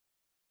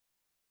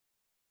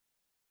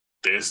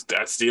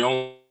 That's the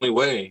only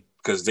way.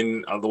 Because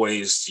then other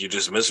ways you're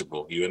just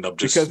miserable. You end up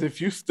Because just if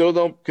you still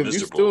don't, because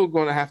miserable. you're still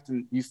gonna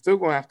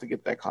have to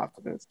get that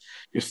confidence.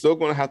 You're still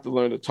gonna have to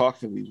learn to talk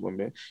to these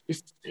women.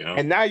 You know?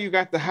 And now you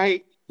got the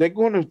height. They're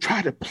gonna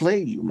try to play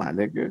you, my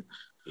nigga.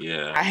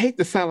 Yeah. I hate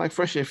to sound like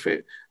fresh and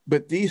fit,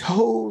 but these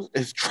hoes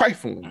is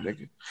trifling,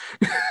 nigga.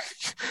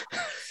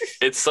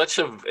 It's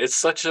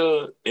such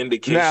a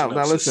now, indication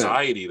now of listen.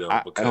 society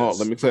though,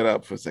 Let because me clear that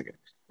up for a second.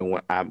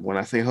 And when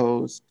I say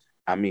hoes,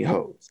 I mean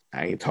hoes.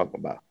 I ain't talking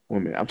about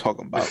women. I'm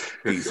talking about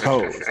these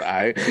hoes. All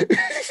right.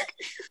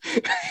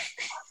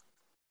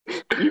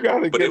 You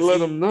gotta but let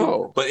them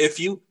know.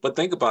 but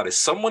think about it.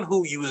 Someone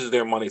who uses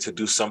their money to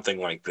do something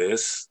like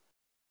this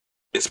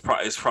it's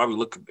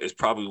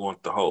probably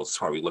want the host. It's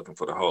probably looking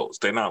for the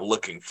host. They're not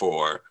looking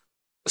for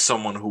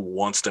someone who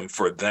wants them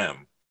for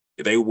them.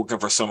 They looking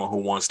for someone who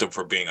wants them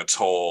for being a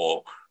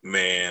tall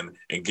man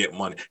and get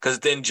money. Because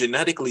then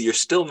genetically, you're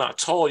still not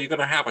tall. You're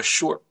gonna have a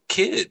short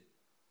kid,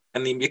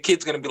 and then your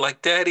kid's gonna be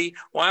like, "Daddy,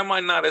 why am I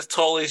not as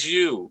tall as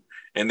you?"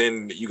 And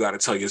then you got to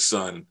tell your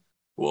son,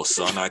 "Well,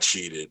 son, I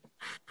cheated.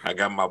 I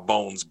got my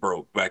bones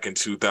broke back in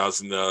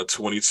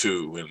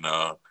 2022,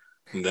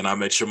 and then I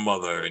met your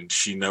mother, and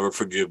she never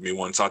forgave me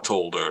once I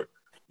told her."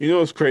 You know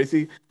what's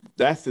crazy?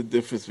 That's the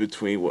difference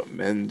between what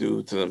men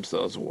do to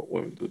themselves and what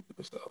women do to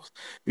themselves.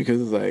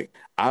 Because it's like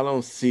I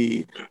don't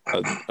see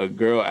a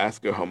girl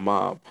asking her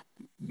mom,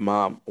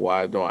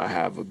 why don't I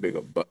have a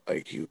bigger butt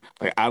like you?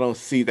 Like I don't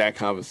see that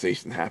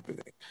conversation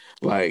happening.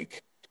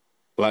 Like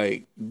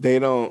they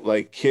don't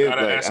like kids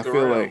Gotta like ask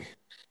around.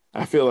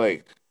 I feel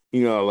like,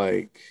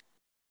 like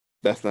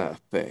that's not a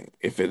thing.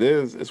 If it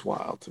is, it's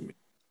wild to me.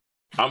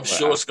 I'm But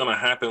sure it's gonna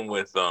happen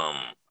with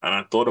and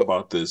I thought but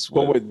about this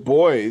But with with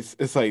boys,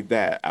 it's like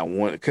that. I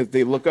want because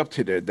they look up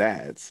to their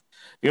dads.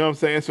 You know what I'm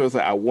saying? So it's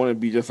like I want to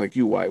be just like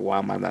you. Why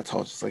am I not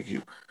tall just like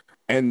you?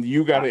 And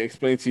you got I, to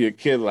explain to your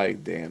kid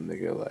like, damn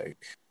nigga, like,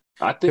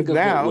 I because think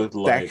of it now with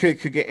that like kid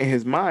could get in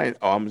his mind.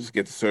 Oh, I'm just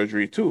get the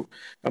surgery too.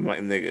 I'm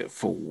like, nigga,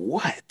 for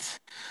what?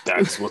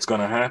 that's what's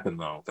gonna happen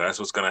though. That's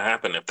what's gonna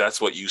happen. If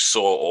that's what you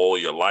saw all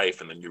your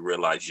life and then you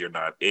realize you're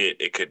not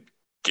it could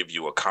give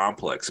you a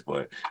complex.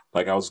 But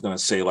like I was gonna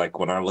say, like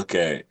when I look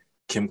at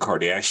Kim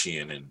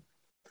Kardashian and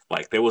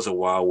like there was a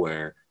while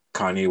where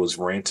Kanye was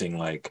ranting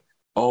like,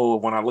 "Oh,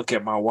 when I look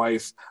at my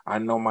wife, I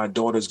know my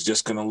daughter's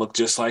just gonna look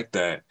just like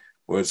that."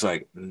 Where it's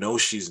like, no,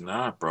 she's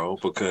not, bro,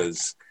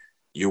 because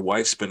your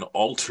wife's been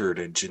altered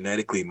and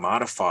genetically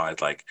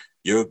modified. Like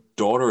your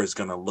daughter is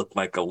gonna look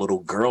like a little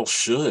girl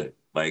should,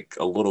 like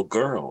a little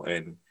girl.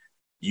 And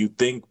you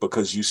think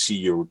because you see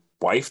your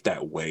wife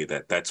that way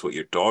that that's what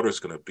your daughter's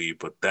gonna be,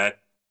 but that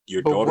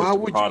your But daughter's the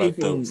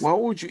product of why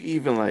would you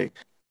even like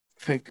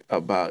think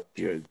about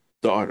your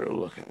daughter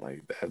looking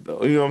like that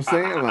though? You know what I'm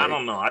saying? I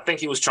don't know. I think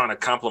he was trying to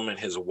compliment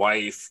his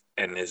wife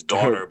and his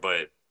Her daughter,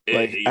 but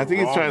I you're think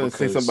he's wrong trying to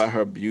say something because about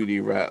her beauty,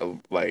 right?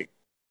 Like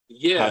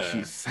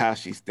yeah. how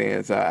she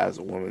stands out as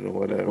a woman or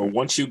But whatever.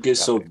 once you get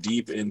Yeah, so like,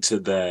 deep into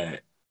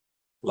that,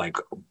 like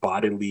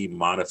bodily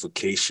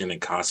modification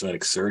and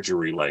cosmetic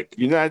surgery, like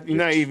you're your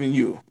not even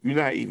you. You're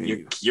not even your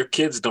you. your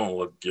kids don't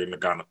look. You're not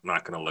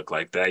gonna look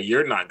like that.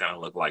 You're not gonna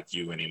look like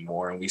you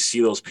anymore. And we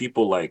see those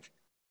people like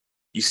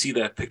you see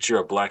that picture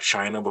of Black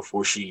China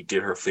before she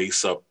did her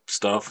face up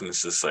stuff, and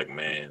it's just like,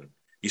 man,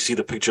 you see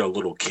the picture of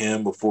little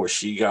Kim before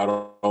she got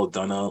all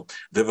done up,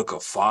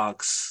 Vivica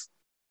Fox,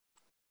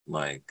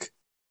 like,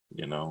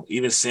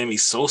 even Sammy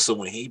Sosa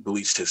when he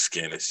bleached his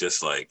skin, it's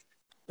just like,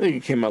 I think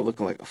you came out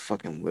looking like a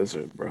fucking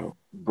lizard, bro.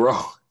 bro,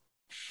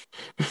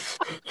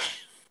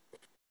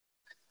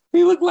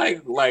 he looked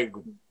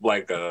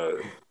like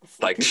a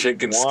like Fucking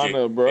chicken skin,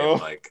 iguana, bro.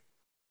 like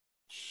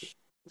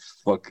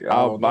fuck, I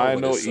don't know,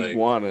 but Albino it's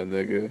like iguana,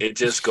 nigga. it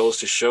just goes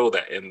to show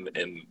that in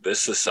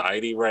this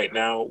society right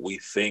now, we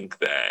think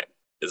that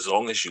as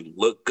long as you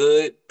look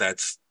good,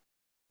 that's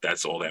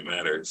all that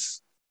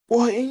matters.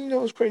 Well, and you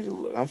know it's crazy.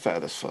 Look, I'm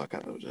fat as fuck. I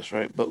know this,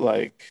 right? But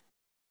like,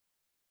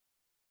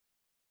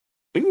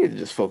 we need to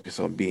just focus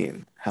on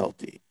being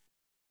healthy,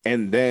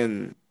 and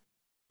then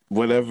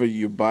whatever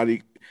your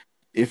body,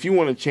 if you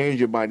want to change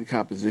your body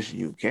composition,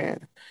 you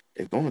can.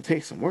 It's gonna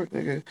take some work,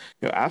 nigga.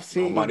 Yo,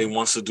 Nobody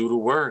wants to do the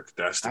work.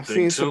 That's the I've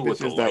thing seen too some with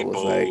the bitches that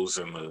was like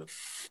lipos and the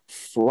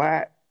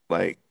flat,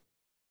 like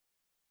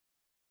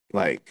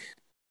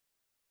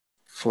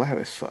flat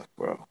as fuck,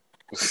 bro.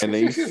 And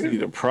then you see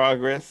the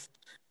progress,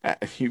 and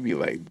you be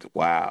like,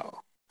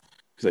 wow.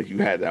 It's like you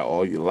had that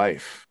all your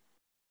life.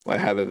 Like,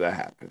 how did that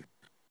happen?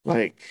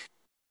 Like,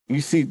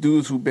 you see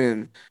dudes who've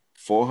been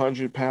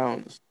 400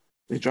 pounds,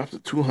 they dropped to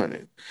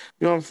 200.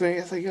 You know what I'm saying?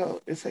 It's like,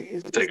 yo, it's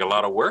it just take a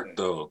lot of work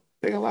though.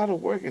 take a lot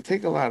of work. It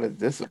take a lot of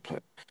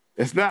discipline.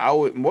 It's not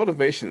always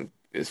motivation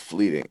is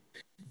fleeting.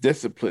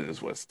 Discipline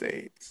is what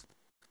stays.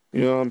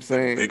 You know what I'm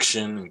saying?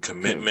 Conviction and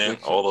commitment,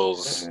 Conviction. all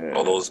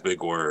those Yeah.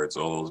 big words,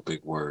 all those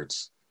big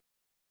words.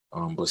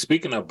 But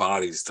speaking of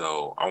bodies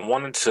though, I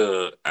wanted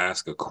to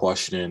ask a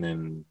question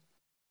and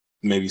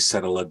maybe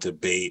settle a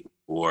debate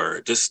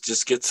or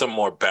just get some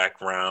more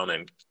background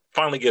and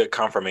finally get a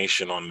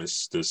confirmation on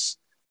this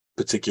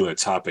particular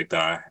topic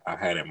that I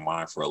had in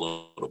mind for a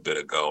little bit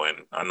ago. And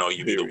I know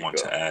you be Here the we one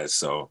to go. ask.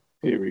 So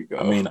Here we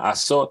I go. mean, I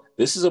saw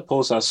this is a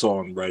post I saw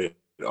on Reddit,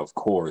 of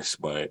course,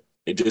 but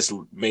it just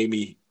made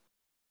me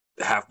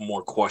have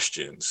more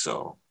questions.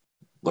 So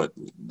but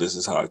this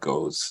is how it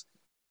goes.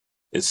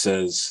 It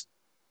says,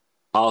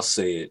 I'll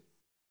say it.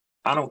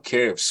 I don't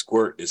care if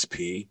squirt is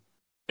pee.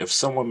 If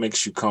someone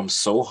makes you come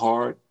so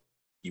hard,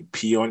 you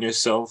pee on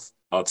yourself,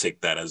 I'll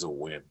take that as a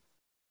win.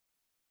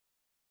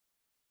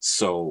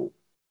 So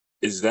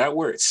is that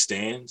where it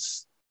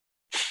stands?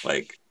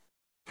 Like,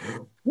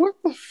 What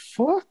the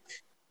fuck?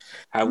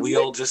 have we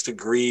all just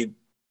agreed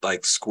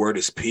like squirt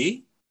is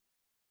pee?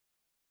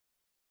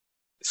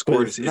 But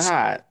Squirt it's is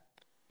not.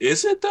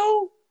 is it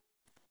though?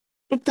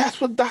 But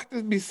that's what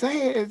doctors be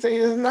saying. They say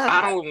it's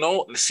I not. don't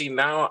know. See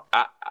now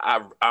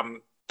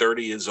I'm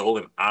 30 years old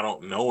and I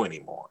don't know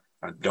anymore.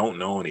 I don't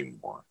know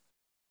anymore.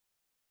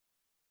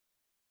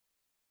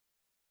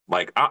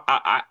 Like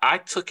I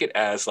took it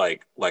as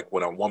like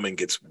when a woman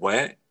gets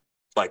wet,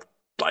 like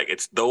like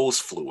it's those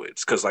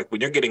fluids. Cause like when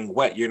you're getting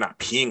wet, you're not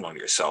peeing on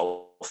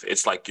yourself.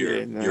 It's like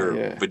Yeah, nah, your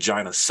yeah.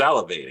 vagina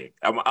salivating.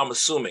 I'm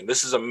assuming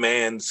this is a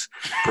man's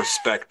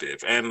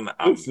perspective, and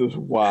This I'm is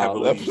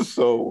wild heavily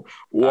episode.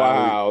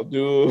 I Wow,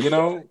 dude. you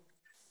know.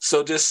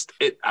 So just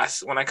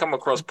when I come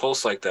across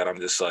posts like that, I'm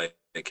just like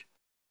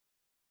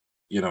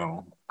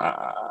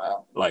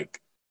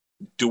like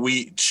do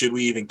we should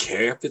we even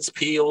care if it's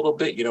pee a little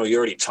bit? You're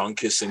already tongue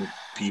kissing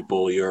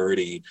people. You're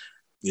already,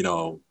 you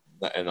know,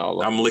 And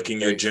all I'm over your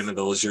licking your face.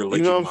 genitals. You're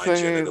You know what licking I'm my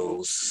saying?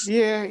 genitals.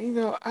 Yeah,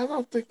 I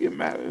don't think it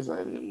matters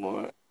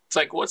anymore. It's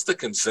like, what's the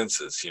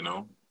consensus?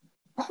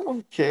 I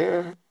don't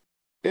care.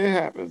 It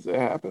happens. It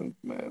happens,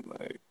 man.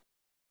 Like,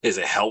 Is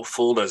it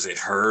helpful? Does it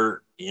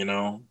hurt?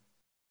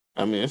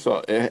 I mean, it's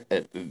all that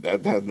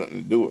has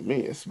nothing to do with me.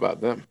 It's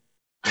about them.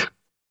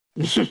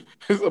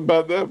 It's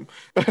about them.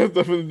 It has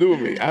nothing to do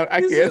with me.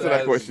 I Is can it answer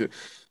that has question.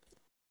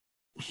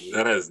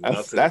 that has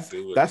That's nothing to that's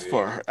do with that's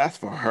for me. her. That's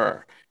for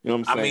her. You know what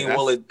I'm I saying? mean,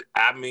 well,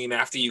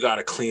 after you got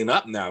to clean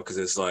up now because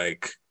it's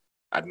like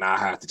I now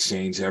have to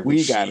change every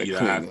We gotta sheet.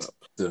 I have clean up.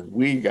 to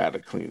We gotta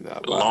clean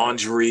up. All right.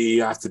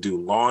 laundry. I have to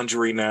do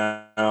laundry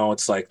now.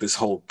 It's like this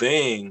whole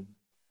thing.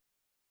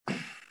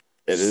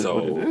 It is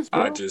what it So is,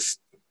 I bro. just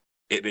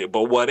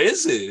but what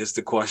is it? Is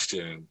the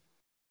question.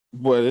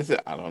 What is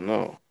it? I don't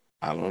know.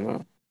 I don't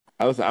know.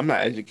 I'm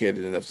not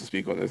educated enough to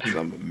speak on this because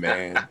I'm a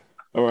man.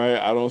 All right.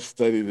 I don't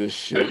study this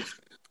shit.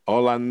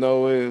 All I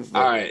know is,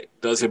 All look, right.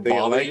 Does if it they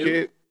bother like you?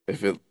 it,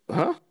 if it,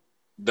 huh?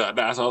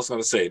 That's what I was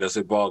gonna say. Does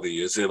it bother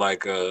you? Is it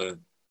like a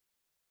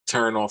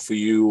turn off for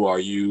you? Are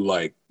you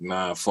like,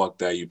 nah, fuck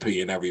that, you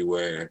peeing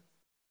everywhere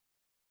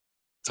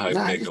type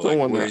Nah, I nigga? just don't Like,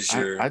 wanna. where's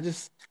your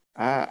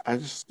I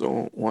just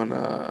don't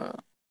wanna.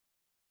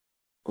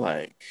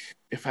 Like,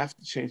 if I have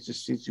to change the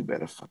sheets, you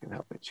better fucking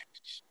help me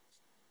change.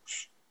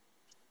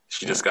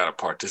 she Yeah, just gotta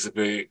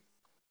participate?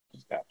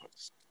 just that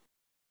place.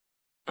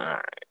 All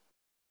right.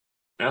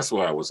 That's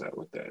where I was at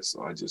with that.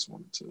 So I just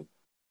wanted to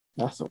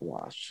That's a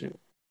wild shit.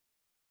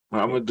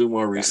 I'm Yeah, gonna do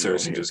more got me on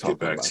research and here just get talking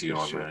back to about you this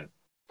on shit. that.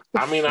 The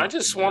I mean, I fuck,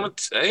 just man. wanted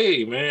to,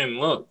 hey man,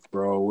 look,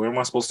 bro, where am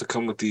I supposed to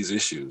come with these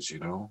issues?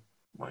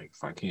 Like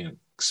if I can't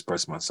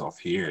express myself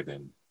here,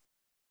 then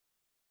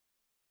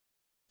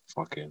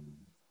fucking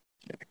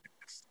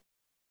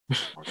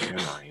or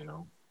can I?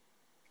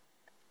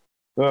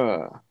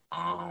 Uh,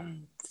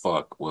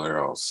 Fuck, what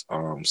else?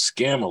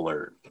 Scam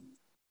alert.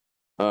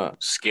 uh,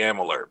 Scam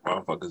alert.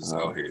 Motherfuckers uh.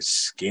 out here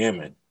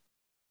scamming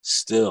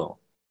still.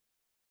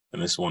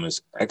 And this one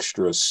is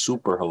extra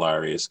super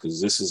hilarious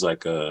because this is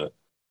like a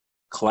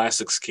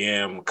classic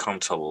scam come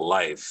to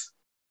life.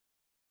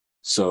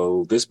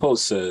 So this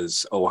post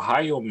says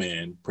Ohio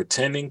man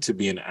pretending to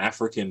be an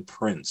African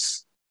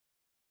prince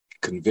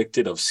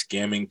convicted of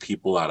scamming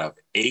people out of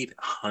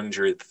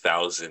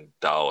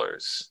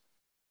 $800,000.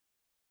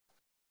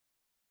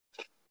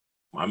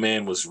 My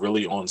man was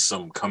really on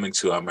some coming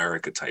to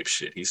America type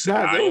shit. He said,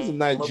 Nah, there was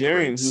a I am a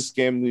Nigerian who prince.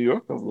 scammed New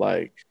York of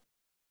like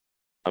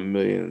a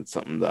million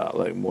something dollars,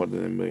 like more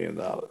than $1 million.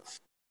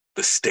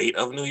 The state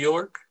of New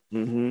York?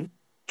 Mm-hmm.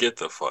 Get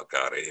the fuck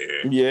out of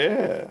here.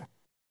 Yeah.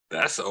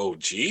 That's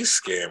OG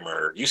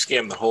scammer. You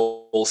scammed the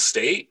whole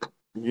state?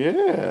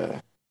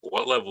 Yeah.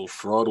 What level of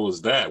fraud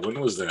was that? When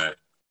was that?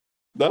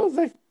 That was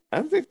like,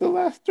 I think the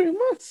last 3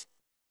 months.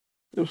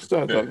 They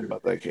started talking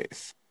about that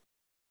case.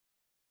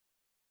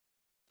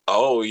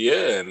 Oh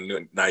yeah,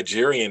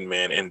 Nigerian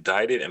man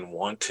indicted and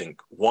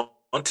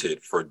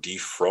wanted for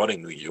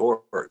defrauding New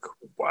York.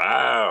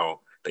 Wow,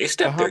 they But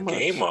stepped how their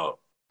game much? up.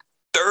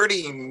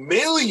 30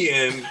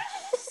 million.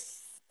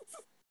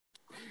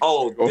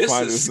 Oh, Go this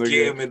find is this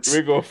nigga. scamming.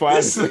 We go find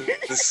This this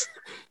nigga. is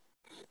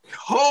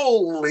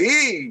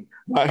holy.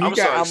 Nah, he I'm got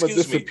sorry, I'ma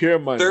excuse me. disappear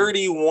money.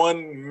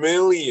 31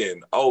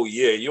 million. Oh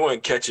yeah, you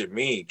ain't catching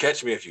me.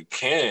 Catch me if you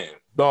can.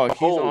 Dog,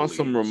 he's on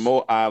some Holy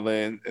remote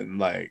island in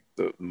like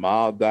the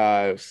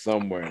Maldives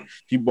somewhere.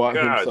 He bought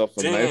God himself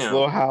a nice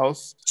little damn.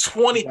 house. He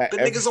 20. got The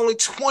every nigga's only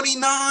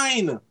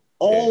 29. yeah.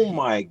 Oh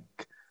my.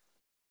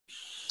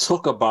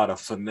 Talk about a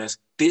finesse.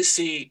 This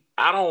see,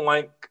 I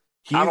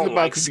He's don't about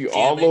like to be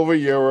all scamming. over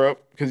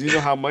Europe because you know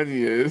how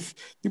money is.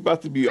 He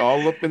about to be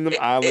all up in them It,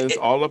 it, islands, it,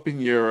 all up in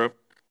Europe.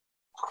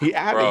 He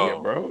out of here, bro.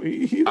 bro.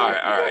 He All like,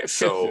 right, you all right. gotta catch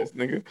So this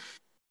nigga.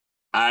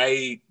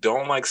 I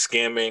don't like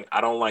scamming.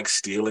 I don't like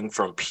stealing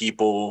from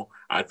people.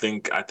 I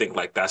think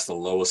like that's the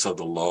lowest of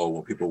the low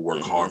when people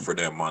work hard Mm-hmm. for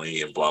their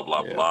money and blah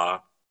blah Yeah. blah.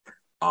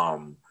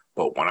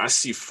 But when I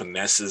see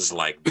finesses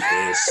like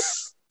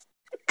this,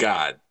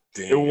 god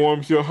It damn,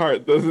 warms your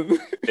heart, doesn't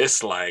it?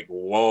 it's like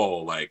whoa,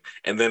 like,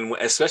 and then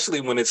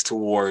especially when it's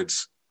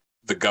towards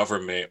the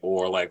government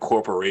or like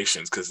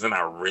corporations, because then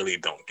I really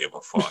don't give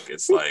a fuck.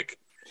 It's like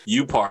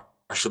you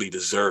partially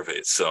deserve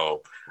it.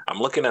 So I'm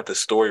looking at the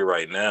story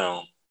right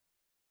now.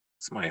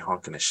 Somebody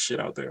honking the shit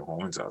out their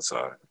horns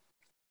outside.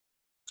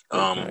 They're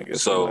trying to get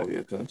So somebody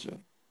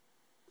attention.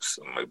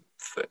 somebody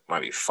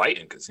might be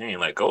fighting because he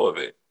ain't let go of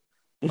it.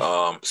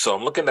 So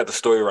I'm looking at the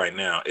story right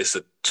now. It's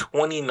a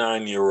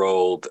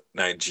 29-year-old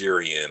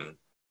Nigerian,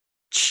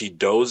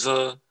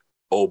 Chidoza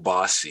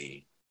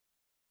Obasi,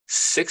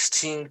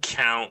 16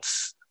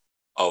 counts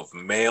of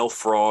mail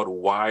fraud,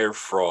 wire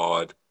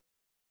fraud,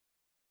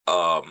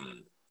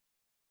 um,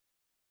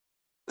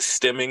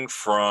 stemming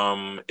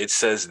from, it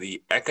says,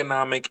 the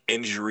Economic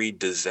Injury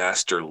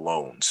Disaster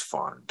Loans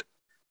Fund.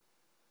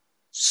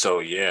 So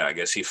yeah, I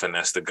guess he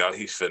finessed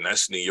he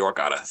finessed New York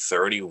out of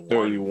 31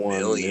 31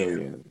 million.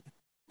 million.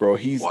 Bro,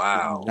 he's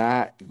Wow.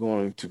 not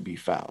going to be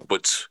found.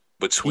 But He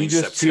between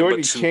just he September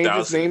already changed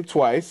his 2000, name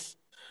twice.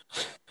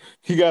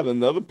 He got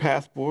another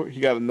passport.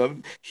 He got another.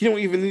 He don't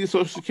even need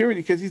Social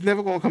Security because he's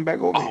never gonna come back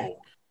over here.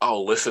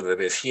 listen to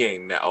this. He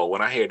ain't oh,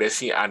 when I hear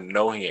this, I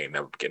know he ain't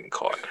never getting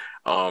caught.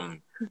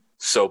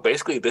 So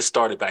basically this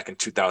started back in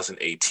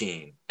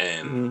 2018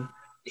 and Mm-hmm.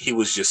 he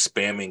was just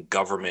spamming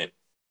government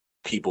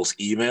people's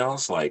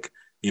emails, like,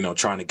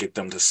 trying to get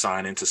them to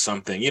sign into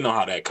something. You know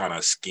how that kind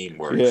of scheme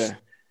works. Yeah.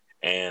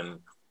 And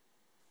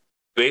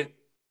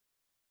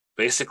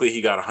basically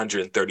he got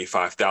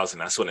 135,000.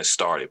 That's when it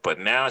started. But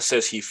now it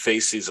says he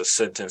faces a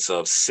sentence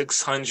of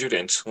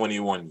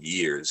 621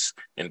 years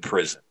in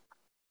prison.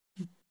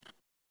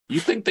 You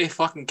think they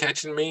fucking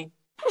catching me?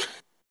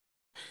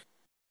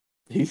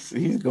 He's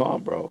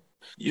gone, bro.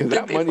 You Because think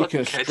that they money fucking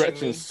can catching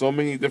stretch in me? so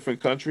many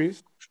different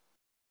countries.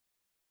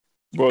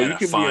 Bro, And you a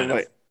can be in fine of,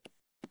 like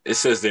it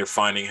says they're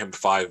fining him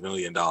 $5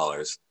 million.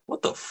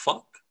 What the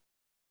fuck?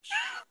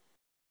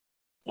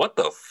 What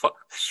the fuck?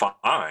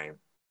 Fine.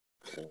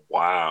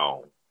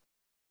 Wow.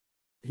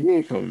 he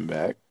ain't coming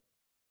back.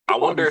 I Probably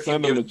wonder if you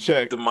send him a give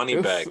check. the money It's,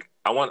 back.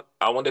 I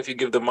wonder if you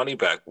give the money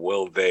back,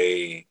 will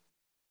they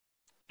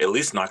at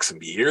least knock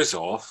some years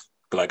off?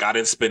 But like, I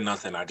didn't spend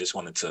nothing. I just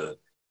wanted to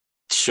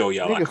show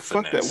y'all nigga, like a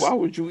fuck that. Why finesse.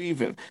 would you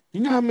even?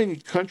 You know how many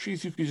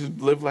countries you could just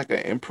live like an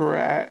emperor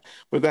at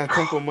with that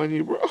type of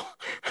money, bro?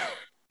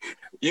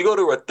 You go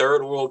to a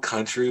third world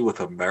country with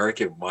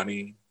American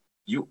money,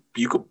 you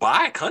could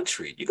buy a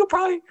country. You could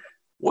probably,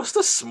 what's the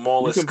You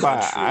smallest can buy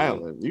an country?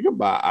 island. You can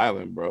buy an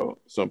island, bro,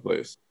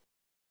 someplace.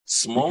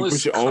 You can put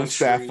Smallest your own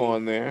staff country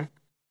on there.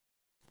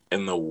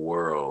 in the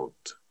world.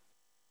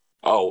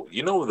 Oh,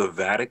 the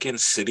Vatican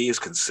City is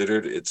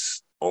considered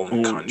its own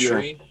Mm, yeah,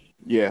 country?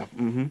 yeah,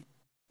 mm-hmm.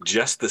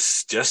 Just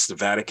the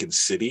Vatican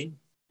City?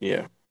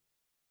 Yeah.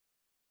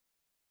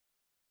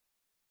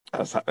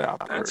 That's how I've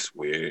heard. That's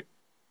weird.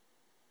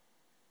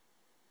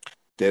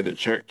 They're the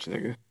church,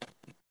 nigga.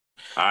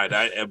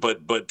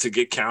 But to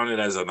get counted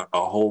as a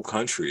whole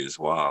country is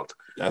wild.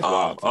 That's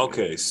wild to me.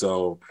 Okay,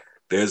 so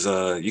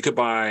you could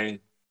buy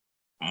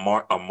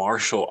a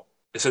Marshall.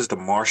 It says the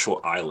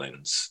Marshall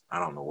Islands. I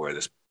don't know where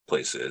this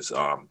place is.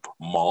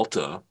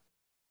 Malta,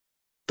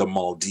 the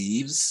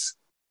Maldives,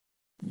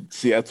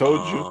 See, I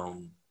told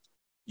you.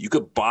 You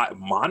could buy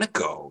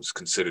Monaco is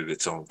considered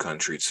its own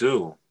country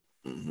too.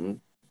 Mm-hmm.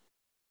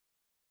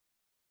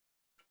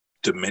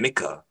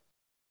 Dominica.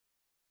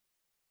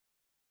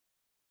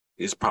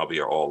 These probably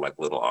are all like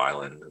little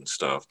islands and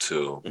stuff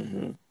too.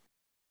 Mm-hmm.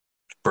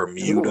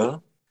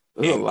 Bermuda,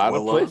 There's a lot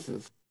of Anguilla,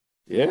 places.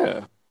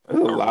 Yeah, there's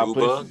a lot of Aruba,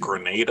 places.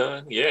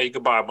 Grenada. Yeah, you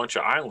could buy a bunch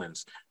of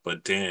islands.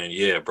 But then,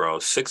 yeah, bro,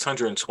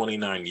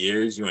 629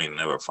 years, you ain't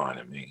never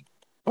finding me.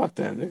 Fuck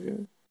that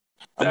nigga.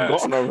 I'm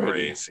That's gone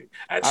already. crazy.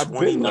 At I've been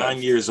 29 left.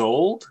 years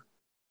old,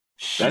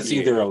 Shit. that's a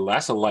He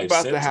life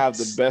about to have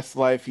the sentence. best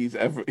life he's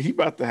ever. He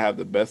about to have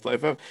the best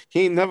life ever.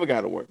 He ain't never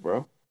got to work,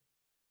 bro.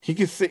 He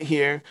can sit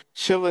here,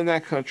 chill in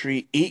that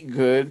country, eat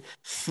good,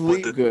 But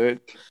sleep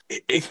good.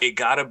 it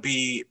gotta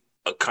be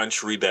a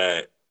country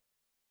that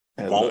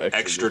Has no won't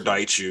extradition.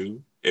 extradite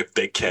you if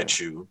they Yeah.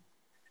 catch you.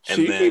 Shit,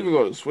 And you can even then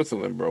go to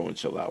Switzerland, bro, and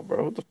chill out,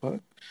 bro. What the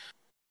fuck?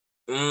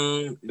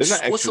 They're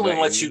not Switzerland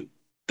extraditing lets you. you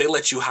they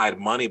let you hide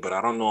money, but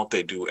I don't know if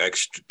they do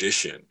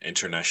extradition,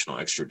 international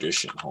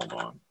extradition. Hold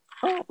on.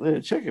 Oh, yeah,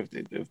 check if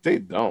they do. If they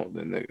don't,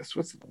 then nigga,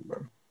 Switzerland,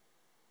 bro.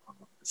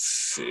 Let's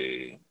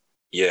see.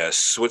 Yeah,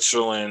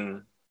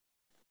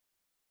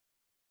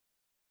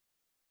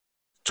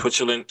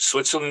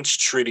 Switzerland's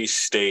treaty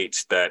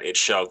states that it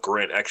shall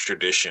grant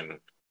extradition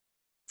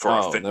for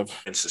Oh, never.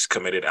 offenses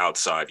committed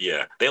outside.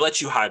 Yeah, they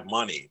let you hide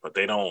money, but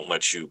they don't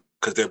let you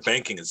because their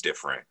banking is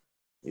different.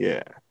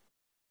 Yeah,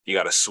 You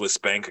got a Swiss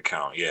bank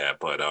account, yeah,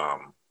 but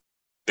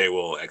they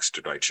will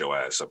extradite your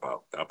ass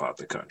about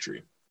the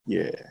country.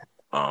 yeah.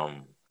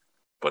 Um,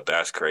 but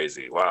that's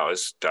crazy. Wow,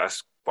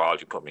 that's wild.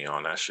 You put me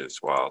on that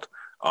shit's wild.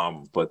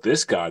 But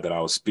this guy that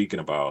I was speaking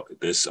about,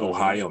 this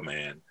Ohio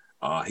man,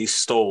 he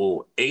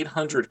stole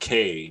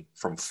 800K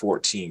from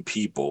 14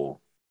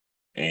 people,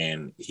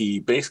 and he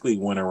basically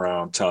went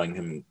around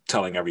telling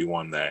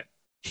everyone that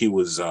he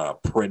was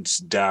Prince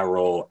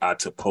Darrow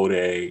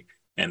Atapode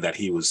and that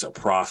he was a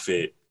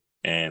prophet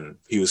and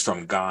he was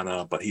from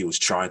Ghana, but he was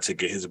trying to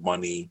get his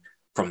money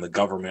from the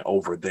government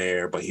over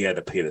there, but he had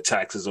to pay the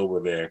taxes over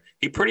there.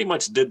 He pretty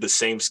much did the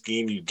same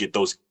scheme you get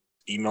those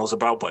emails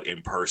about, but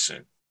in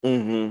person.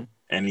 Mm-hmm.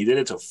 And he did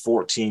it to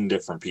 14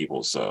 different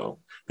people. So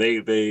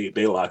they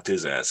locked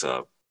his ass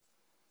up.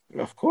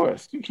 Of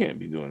course, you can't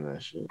be doing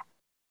that shit.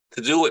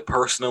 To do it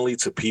personally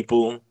to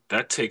people,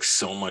 that takes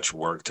so much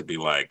work to be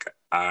like,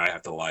 I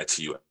have to lie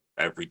to you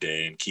every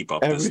day and keep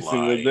up Every this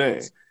single lie.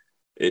 day.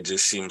 It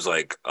just seems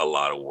like a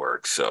lot of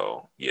work.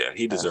 So yeah,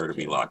 he deserved to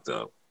be locked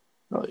up.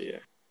 Oh yeah.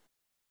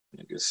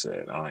 Like I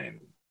said, I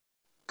am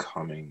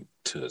coming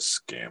to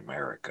scam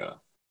America.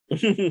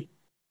 That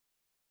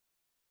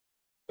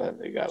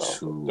they got off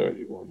Too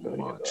 31 million.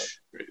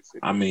 much. Crazy.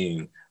 I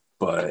mean,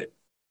 but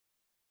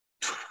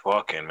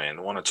fucking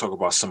man, want to talk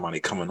about somebody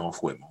coming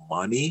off with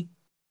money?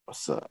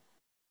 What's up?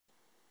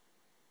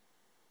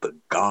 The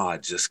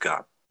God just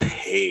got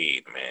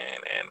paid, man,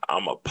 and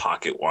I'm a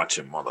pocket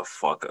watching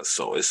motherfucker.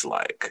 So it's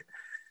like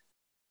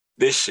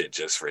this shit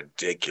just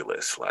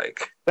ridiculous.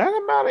 Like That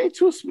amount ain't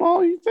too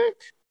small, you think?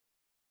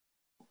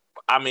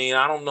 I mean,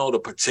 I don't know the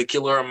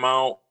particular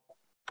amount,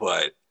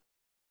 but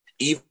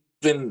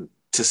even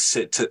to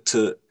sit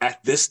to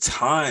at this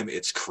time,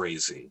 it's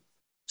crazy.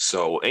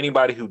 So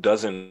anybody who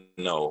doesn't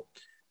know,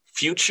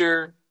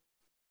 Future,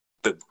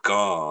 the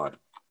God,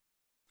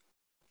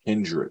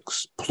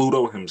 Hendrix,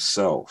 Pluto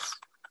himself,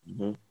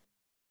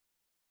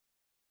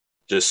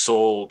 just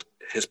sold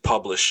his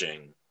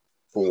publishing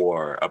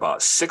for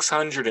about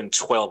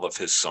 612 of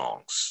his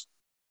songs.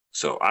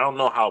 So I don't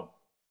know how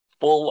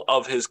full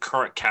of his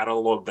current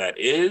catalog that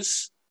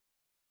is,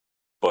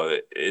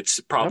 but it's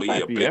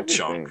probably a big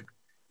chunk.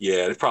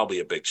 Yeah, it's probably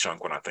a big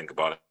chunk when I think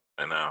about it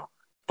now.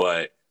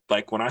 But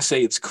like when I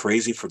say it's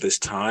crazy for this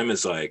time,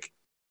 is like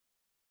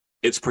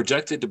it's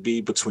projected to be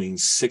between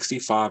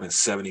 65 and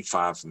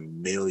 75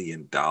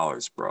 million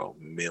dollars, bro.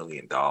 $1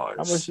 million. How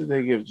much did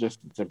they give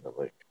Justin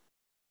Timberlake?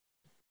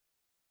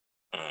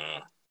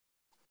 Let's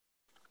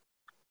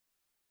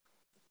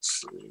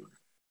see.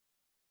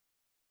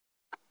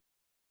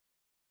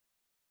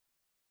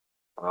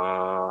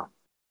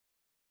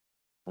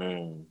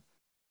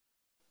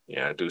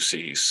 Yeah, I do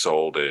see he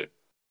sold it.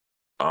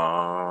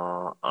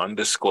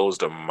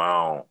 Undisclosed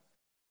amount.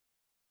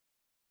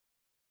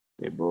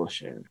 They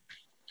bullshit.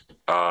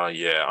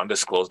 Yeah,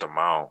 undisclosed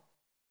amount.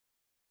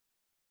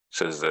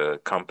 Says the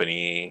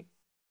company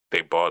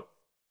they bought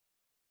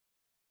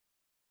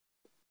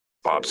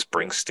Bob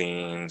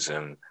Springsteen's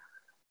and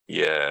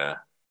yeah.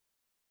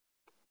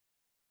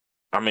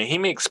 I mean, he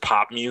makes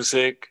pop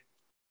music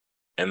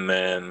and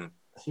then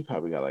he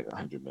probably got like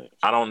 100 million.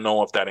 I don't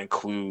know if that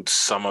includes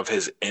some of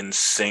his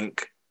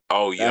NSYNC.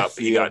 Oh, yep,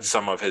 he got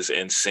some of his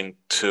NSYNC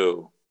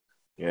too.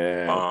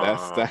 Yeah,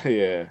 that's that.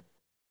 Yeah.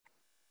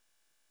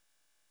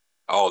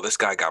 Oh, this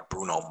guy got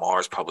Bruno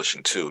Mars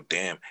publishing too.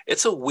 Damn,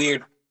 it's a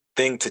weird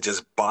thing to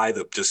just buy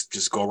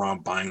just go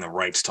around buying the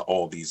rights to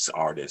all these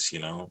artists, you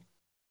know?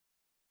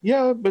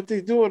 Yeah, but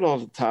they do it all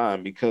the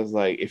time because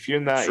like if you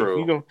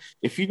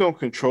don't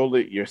control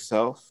it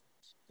yourself,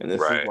 and this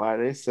is why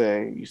they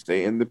say you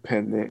stay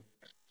independent,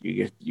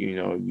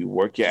 you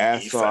work your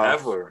ass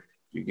off, Forever.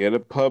 you get a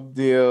pub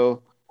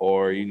deal,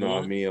 or what I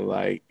Mm-hmm. mean,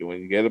 like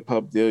when you get a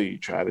pub deal, you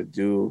try to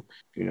do,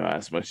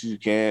 as much as you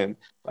can.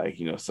 Like,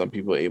 some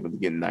people are able to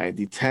get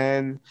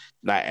 90-10.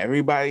 Not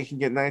everybody can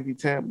get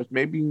 90-10, but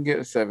maybe you can get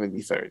a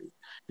 70-30.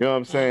 You know what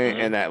I'm saying?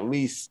 Mm-hmm. And at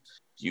least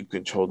you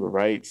control the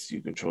rights,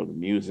 you control the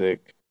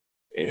music.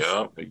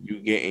 Yep. But you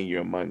getting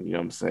your money, you know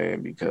what I'm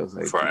saying? Because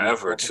like these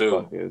Forever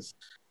too. motherfuckers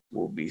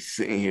will be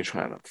sitting here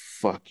trying to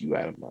fuck you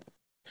out of money.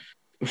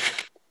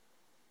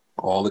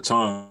 All the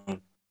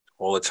time.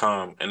 All the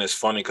time. And it's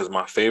funny because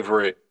my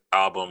favorite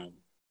album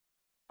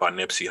by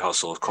Nipsey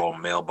Hussle is called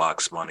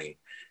Mailbox Money.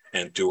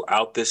 And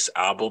throughout this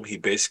album, he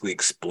basically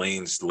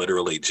explains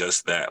literally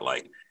just that.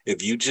 Like,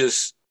 if you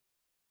just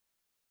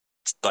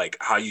like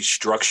how you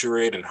structure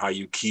it and how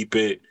you keep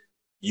it,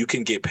 you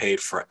can get paid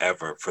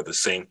forever for the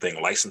same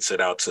thing. License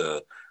it out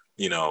to,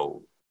 you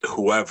know,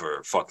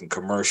 whoever, fucking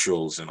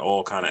commercials and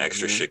all kind of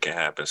extra Mhm. shit can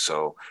happen.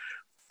 So,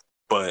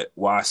 but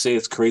why I say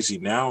it's crazy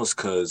now is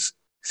because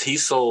he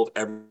sold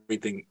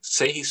everything.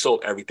 Say he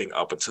sold everything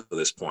up until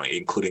this point,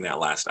 including that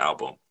last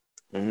album.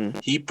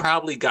 Mhm. He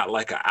probably got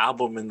like an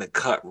album in the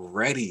cut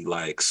ready.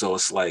 Like, so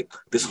it's like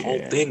this whole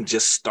Yeah. thing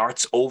just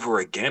starts over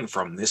again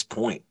from this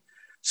point. Yeah.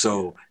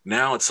 So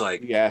now it's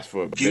like He asked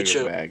for a bigger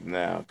Future, bag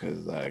now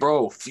because like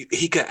bro,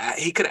 he could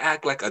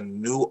act like a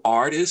new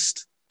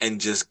artist and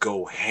just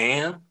go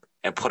ham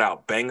and put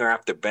out banger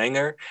after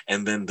banger,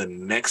 and then the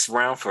next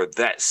round for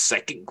that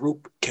second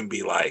group can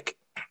be like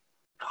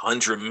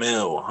 100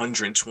 mil,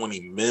 120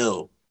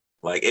 mil,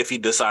 like if he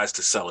decides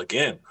to sell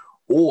again,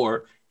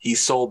 or he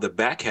sold the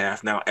back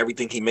half. Now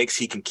everything he makes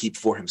he can keep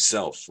for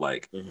himself.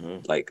 Like,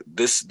 Mhm. like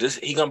this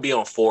he gonna be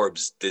on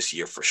Forbes this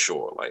year for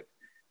sure. Like,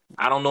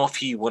 I don't know if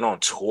he went on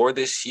tour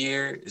this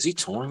year. Is he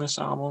touring this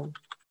album?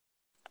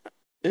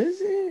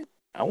 Is it?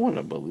 I want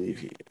to believe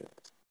he is.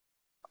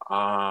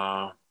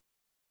 Uh,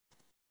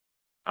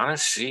 I didn't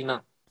see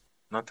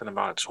nothing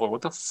about a tour.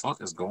 What the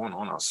fuck is going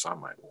on outside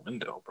my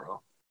window,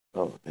 bro?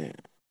 Oh damn,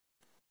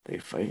 they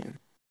fighting.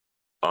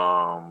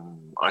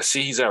 I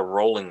see he's at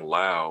Rolling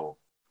Loud.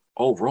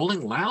 Oh,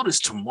 Rolling Loud is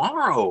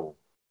tomorrow.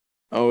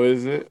 Oh,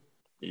 is it?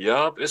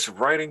 Yup, it's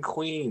right in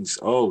Queens.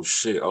 Oh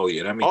shit. Oh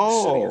yeah, that means the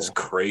city is Oh,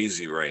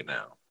 crazy right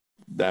now.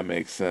 that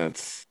makes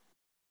sense.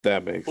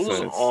 That makes Who's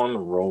sense. on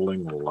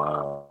Rolling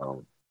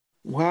Loud?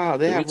 Wow,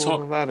 they Did we have talk?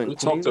 Rolling Loud in We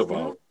talked Queens now.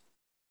 about.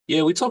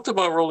 Yeah, we talked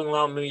about Rolling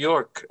Loud New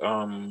York.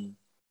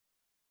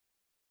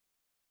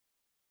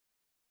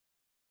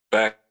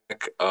 Back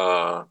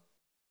uh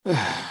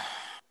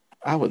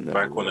I would never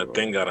back go when to the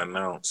thing Rolling got Loud.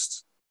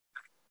 announced.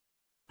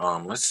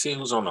 Let's see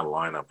who's on the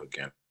lineup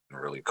again,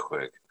 really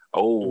quick.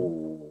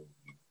 Mm.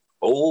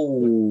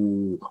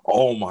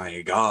 Oh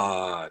my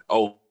God.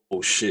 Oh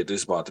shit,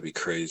 this is about to be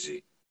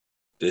crazy.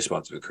 This is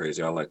about to be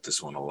crazy. I like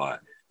this one a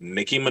lot.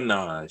 Nicki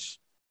Minaj,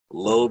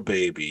 Lil Wow,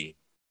 Baby,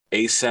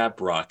 ASAP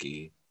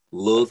Rocky,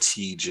 Lil that's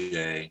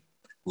TJ,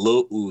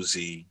 Lil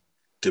Uzi,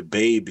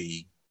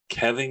 DaBaby,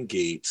 Kevin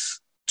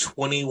Gates,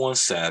 21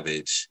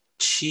 Savage,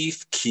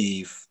 Chief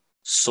Keef,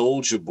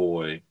 Soldier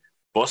Boy,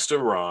 Buster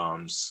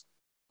Rhymes,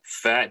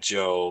 Fat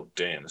Joe.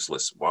 Damn, this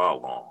list is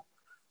wild long.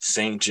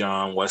 St.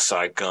 John, West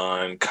Side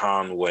Gun,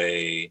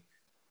 Conway,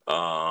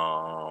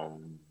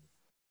 um,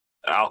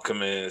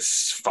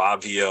 Alchemist,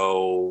 Fabio,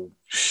 oh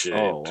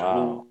shit,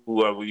 wow.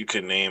 whoever you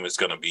can name is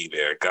gonna be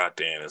there. God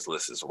damn, this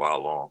list is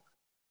wild long.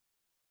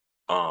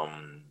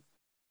 Um,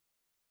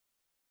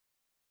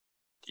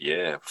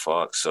 yeah,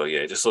 fuck. So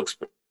yeah, it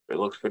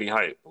looks pretty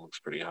hype. It looks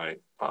pretty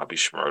hype. Bobby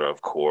Shmurda,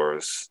 of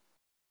course.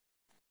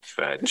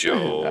 Fat They said his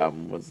Joe.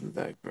 album wasn't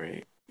that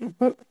great,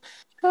 but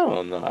I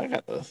don't know. I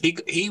got this.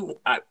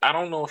 I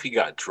don't know if he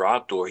got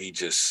dropped or he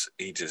just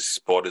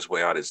bought his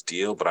way out his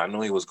deal, but I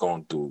know he was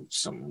going through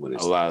something with A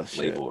his lot of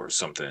shit. label or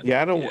something.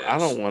 Yeah, I don't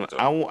Yes. want, So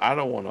I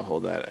don't want to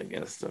hold that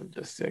against him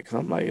just yet, because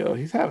I'm like, yo,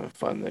 he's having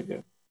fun, nigga. You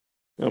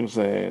know what I'm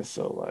saying?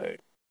 So like,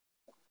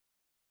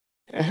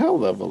 and he'll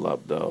level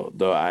up though.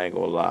 Though I ain't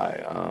gonna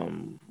lie.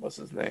 What's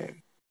his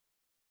name?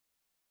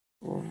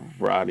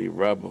 Roddy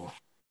Rebel.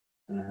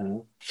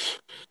 mhm.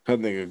 That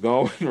nigga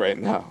going right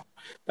now.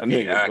 That He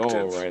nigga going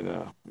active. right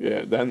now.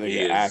 Yeah, that He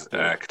nigga is active.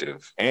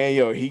 active. And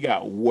yo, he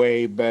got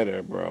way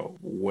better, bro.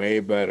 Way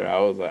better. I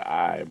was like,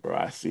 all right, bro,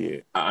 I see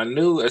it. I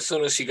knew as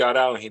soon as he got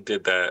out and he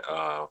did that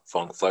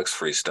Funk Flex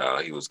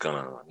freestyle,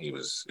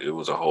 it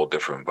was a whole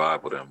different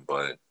vibe with him.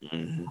 But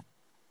Hmm.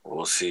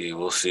 we'll see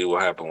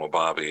what happened with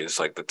Bobby. It's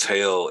like the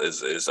tail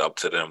is up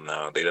to them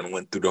now. They done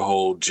went through the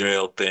whole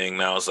jail thing.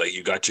 Now it's like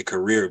you got your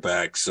career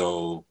back,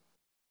 so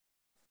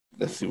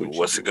Let's see what you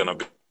what's it do, gonna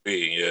man.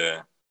 be?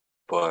 Yeah.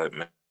 But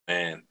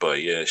man,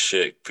 but yeah,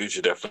 shit.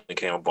 Future definitely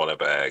came up on that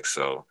bag.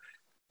 So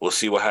we'll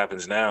see what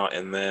happens now.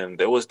 And then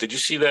did you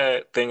see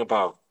that thing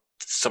about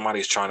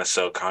somebody's trying to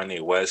sell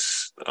Kanye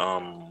West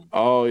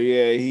Oh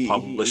yeah,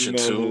 publishing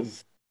too?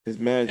 his And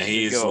manager's like,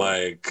 he's yo,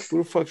 like, who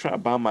the fuck trying to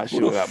buy my who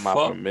shit the without my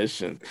fuck?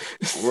 permission?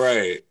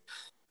 Right.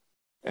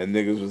 And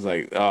niggas was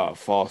like,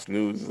 false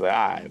news. It's like,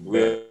 I bet.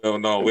 We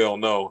don't know. We don't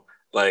know.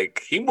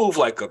 Like he moved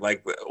like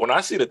when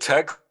I see the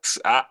text,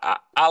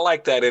 I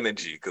like that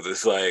energy because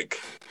it's like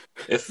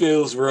it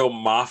feels real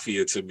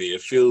mafia to me.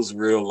 It feels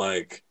real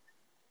like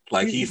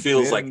he He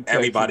feels like been texting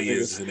everybody niggas.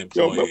 is an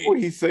Yo, remember employee, what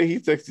he said? He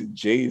texted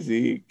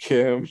Jay-Z,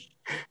 Kim,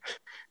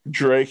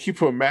 Drake. He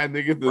put mad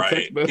niggas in the right?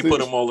 text He put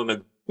message. them all in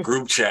a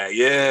group chat.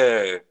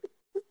 Yeah,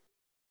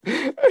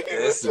 He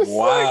was it's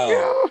just like, wild.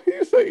 yo, he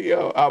was like,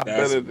 yo, I'm That's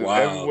better than wild.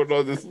 everyone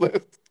on this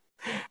list.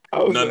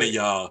 I was None of like,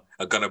 y'all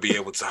are gonna be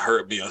able to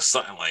hurt me or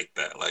something like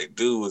that. Like,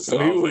 dude was, yo,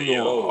 I he was was like, going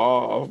yo,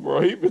 off,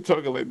 bro. He been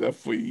talking like that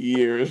for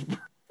years.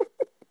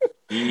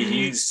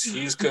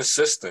 he's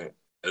consistent.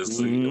 As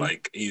Mm-hmm.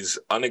 like he's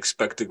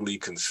unexpectedly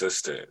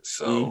consistent.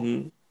 So,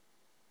 Mm-hmm.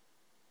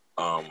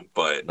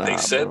 but they Nah,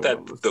 said bro.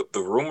 that Listen,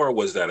 the rumor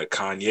was that a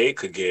Kanye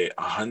could get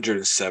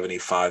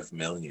 175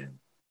 million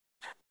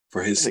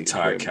for I his think it's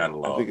entire way more.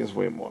 I think catalog. it's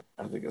way more.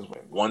 I think it's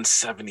way more.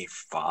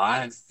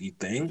 175, you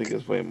I think think?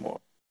 it's way more.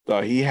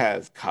 So he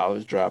has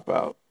college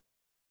dropout,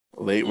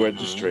 late Mm-hmm.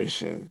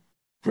 registration,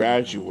 Mm-hmm.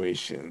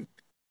 graduation,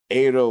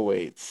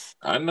 808s,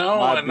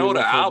 My I know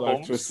the Beautiful Dark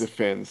albums. Twisted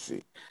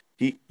Fantasy.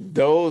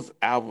 Those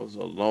albums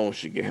alone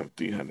should get him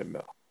 300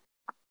 mil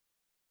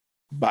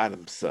by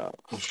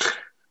themselves.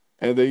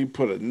 And then you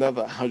put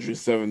another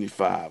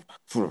 175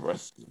 for the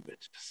rest of the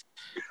bitches.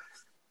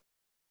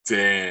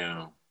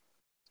 Damn.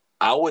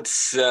 I would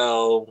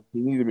sell. He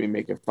need to be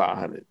making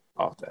 500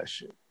 off that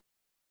shit.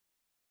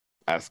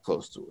 That's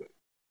close to it.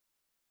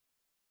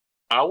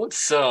 I would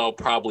sell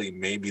probably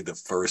maybe the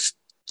first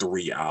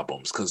three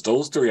albums because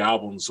those three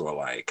albums were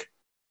like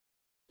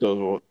Those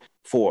were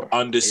four. 808s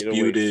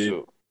undisputed.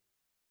 too.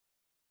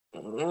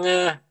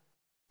 Nah,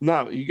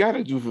 No, you got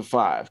to do for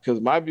five because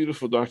My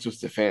Beautiful Dark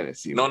Twisted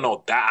Fantasy, no, man.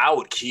 no, that I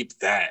would keep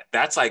that.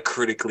 That's like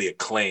critically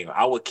acclaimed.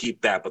 I would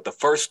keep that. But the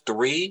first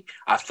three,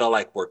 I felt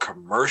like were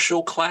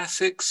commercial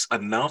classics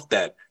enough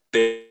that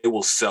they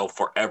will sell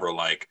forever.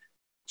 Like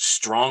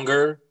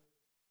Stronger,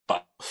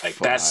 but like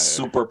that's Fire.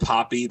 super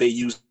poppy. They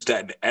use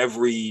that in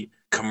every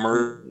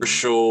Mm-hmm.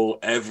 commercial,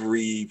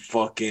 every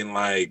fucking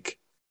like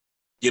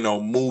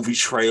movie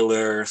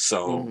trailer.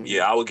 So Mm-hmm.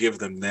 yeah, I would give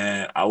them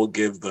that. I would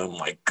give them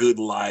like Good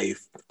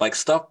Life, like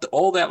stuff,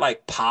 all that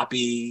like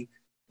poppy,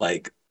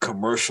 like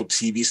commercial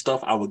TV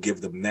stuff. I would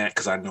give them that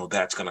because I know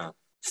that's gonna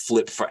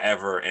flip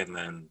forever. And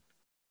then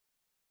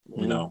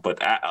Mm-hmm.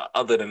 but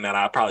other than that,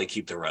 I'll probably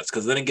keep the rest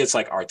because then it gets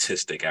like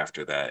artistic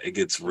after that. It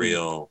gets Mm-hmm.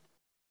 real.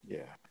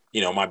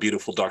 Yeah. My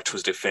Beautiful Dark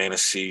Twisted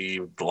Fantasy,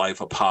 The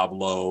Life of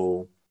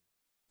Pablo,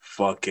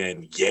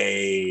 fucking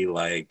Yay,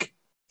 like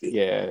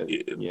Yeah.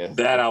 Yes.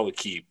 that I would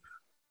keep.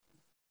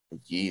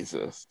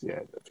 Jesus.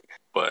 Yeah.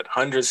 But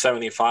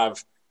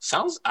 175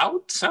 sounds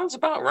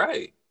about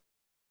right.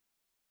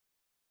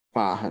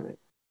 500.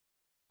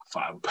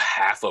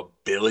 Half a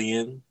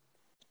billion.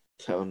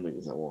 Tell them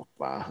niggas I want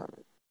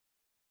 500.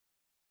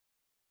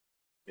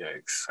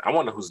 Yikes! I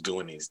wonder who's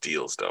doing these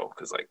deals though,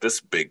 because like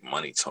this big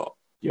money talk.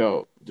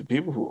 Yo, the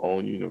people who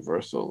own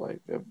Universal,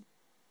 like, they're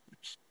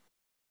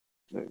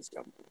niggas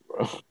got money,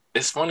 bro.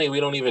 It's funny we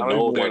don't I even don't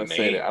know even their want to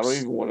say that. I don't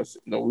names. even want to say.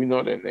 No, we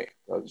know their names.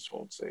 I just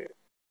won't say it.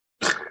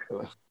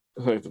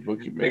 It's like the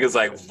Niggas boogeyman,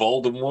 like man.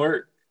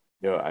 Voldemort.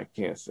 Yo, I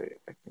can't say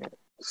it. I can't.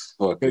 It's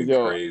Cause fucking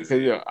yo, crazy.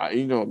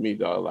 you know me,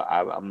 dog. Like,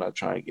 I'm not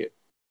trying to get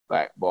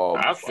blackballed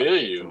I before I feel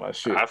get to you. my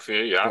shit. I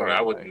feel you. I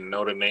So wouldn't like,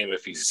 know the name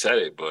if he said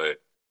it, but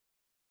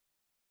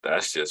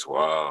that's just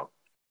wild.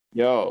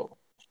 yo,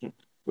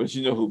 but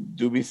you know who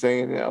do be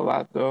saying it a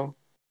lot though?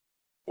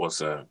 What's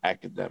that?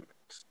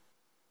 Academics.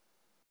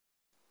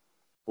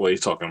 What are you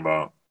talking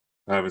about?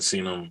 I haven't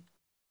seen him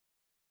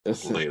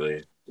Listen,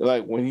 lately.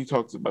 like when he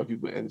talks about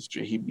people in the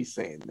industry, he be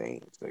saying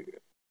names, nigga.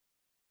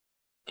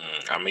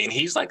 I mean,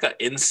 he's like an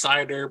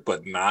insider,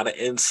 but not an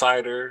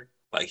insider.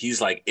 Like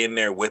he's like in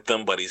there with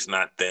them, but he's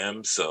not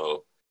them.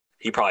 So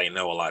he probably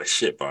know a lot of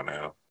shit by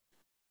now.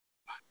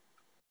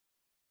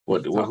 He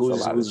What? talks a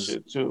Who's lot of who's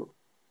shit too.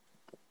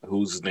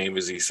 whose name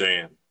is he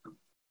saying?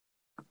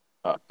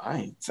 I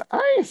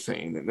ain't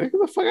saying it, nigga.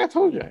 The fuck I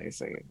told you I ain't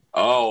saying it.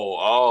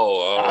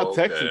 I'll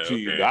text it to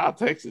you. Okay. I'll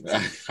text it to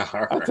you.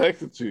 All I'll right.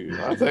 text it to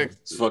you. I'll text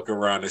Just it fuck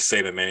around and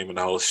say the name, and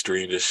the whole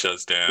stream just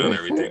shuts down. to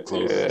Everything you.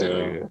 closes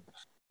down.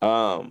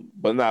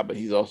 But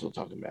he's also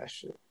talking mad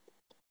shit.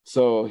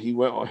 So he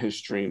went on his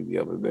stream the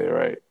other day,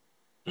 right?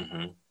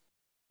 Mm-hmm.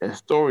 And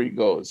story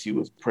goes, he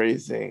was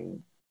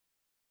praising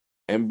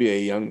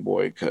NBA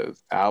YoungBoy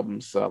because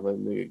album selling,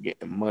 nigga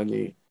getting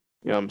money.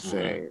 You know what I'm Mm-hmm.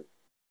 saying?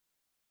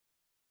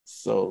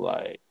 So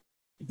like,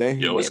 then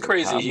he Yo, it's made a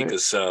crazy he comment. could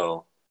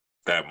sell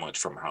that much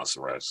from house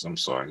arrest. I'm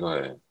sorry. Go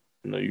ahead.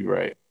 No, you're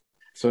right.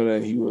 So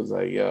then he was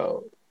like,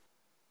 yo,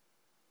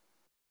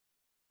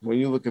 when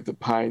you look at the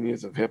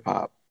pioneers of hip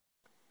hop,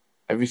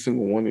 every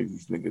single one of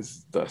these niggas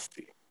is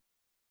dusty.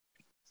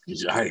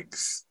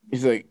 Yikes.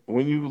 He's like,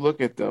 when you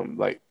look at them,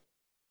 like,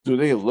 do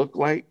they look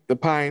like the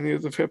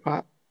pioneers of hip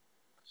hop?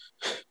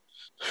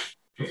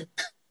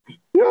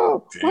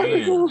 Yo,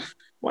 Damn.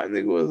 my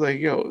nigga was like,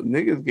 yo,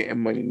 niggas getting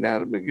money now.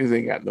 The niggas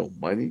ain't got no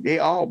money. They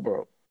all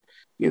broke.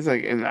 He's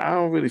like, and I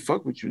don't really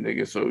fuck with you,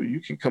 nigga. So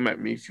you can come at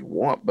me if you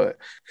want, but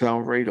because I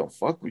already don't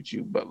fuck with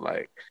you. But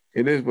like,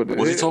 it is what it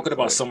Was he is. talking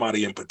about Like,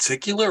 somebody in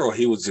particular, or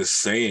he was just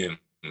saying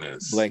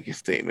this? blanket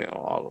statement on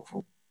all of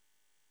them.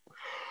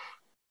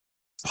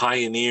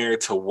 Pioneer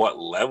to what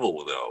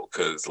level though?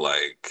 Because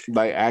like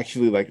Like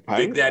actually, like Big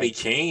Pioneer. Daddy Like,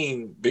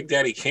 Kane, Big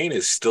Daddy Kane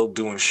is still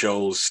doing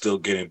shows, still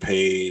getting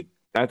paid.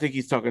 I think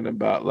he's talking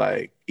about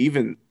like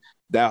even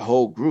that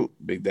whole group: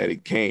 Big Daddy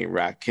Kane,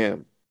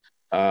 Rakim,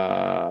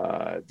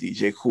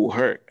 DJ Cool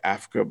Herc,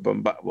 Africa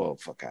Bumba. Well,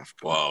 fuck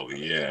Africa Well,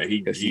 Bambaataa yeah,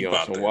 because he he on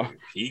about some to walk.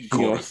 He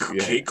on some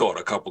he yeah. caught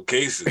a couple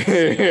cases.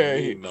 You know what I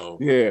mean? No,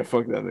 Yeah,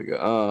 fuck that nigga.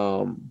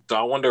 so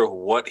I wonder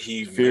what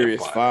he meant Furious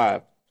by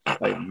Five,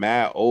 like that.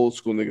 mad old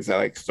school niggas that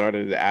like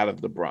started it out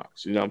of the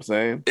Bronx. You know what I'm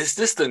saying? Is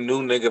this the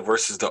new nigga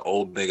versus the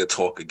old nigga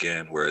talk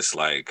again, where it's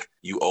like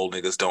you old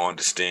niggas don't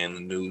understand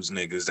the news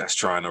niggas that's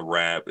trying to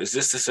rap? Is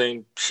this the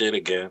same shit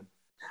again?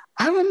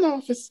 I don't know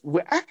if it's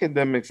with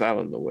academics. I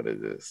don't know what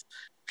it is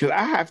because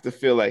I have to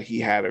feel like he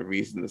had a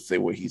reason to say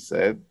what he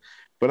said,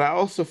 but I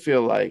also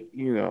feel like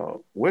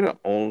we're the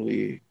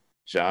only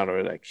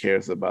genre that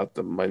cares about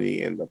the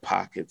money in the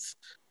pockets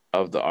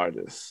of the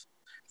artists,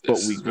 but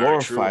This we is very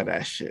glorify true.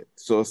 that shit.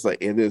 So it's like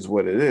it is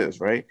what it is,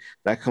 right?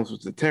 That comes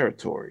with the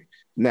territory.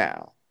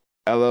 Now,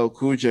 LL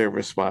Cool J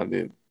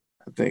responded,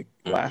 I think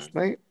Mm-hmm. last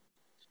night,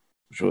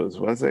 which was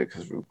Wednesday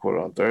because we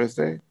recorded on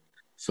Thursday.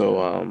 So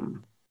Mm-hmm.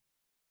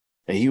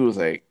 and he was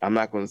like, I'm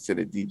not going to say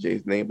the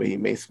DJ's name, but he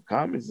made some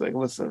comments. He's like,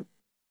 listen,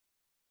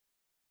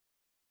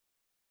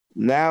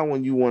 now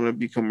when you want to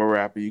become a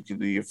rapper, you can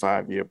do your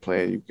 5-year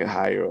plan. You can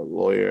hire a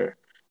lawyer.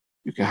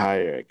 You can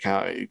hire an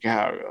accountant. You can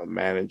hire a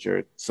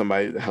manager,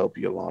 somebody to help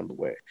you along the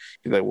way.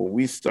 He's like, when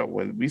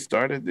we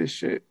started this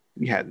shit,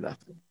 we had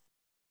nothing.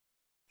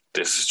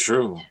 This is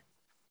true. This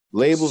is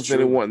Labels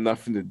didn't true. want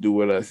nothing to do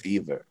with us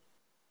either.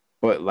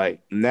 But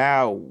like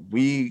now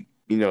we,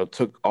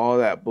 took all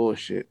that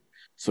bullshit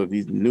so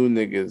these new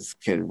niggas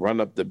can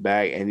run up the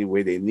bag any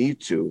way they need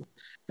to.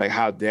 Like,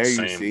 how dare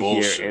you Same sit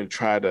here and bullshit.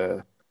 try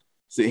to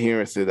sit here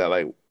and say that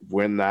like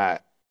we're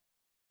not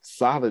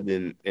solid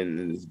in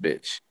this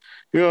bitch.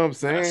 You know what I'm That's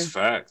saying?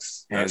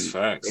 facts. That's And it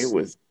facts.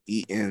 was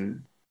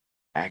eating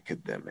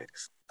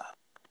academics.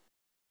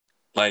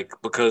 Like,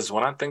 because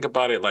when I think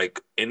about it,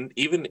 like in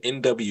even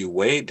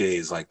NWA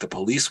days, like the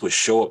police would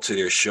show up to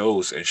their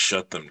shows and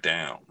shut them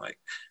down. Like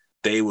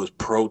they would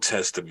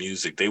protest the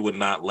music. They would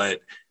not let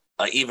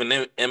like even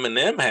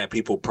Eminem had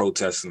people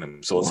protesting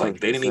him. So it's like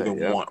they didn't 100%. even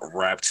Yep. want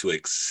rap to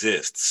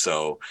exist.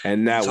 So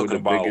And you now we're talking the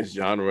about, biggest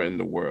genre in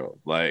the world.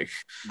 Like,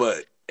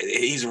 but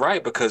he's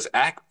right because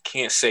Act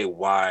can't say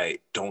why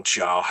don't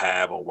y'all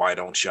have or why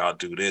don't y'all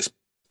do this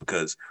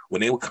because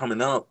when they were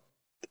coming up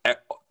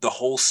the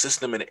whole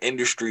system and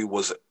industry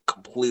was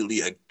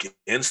completely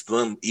against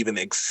them even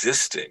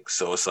existing.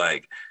 So it's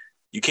like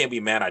you can't be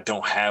mad I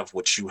don't have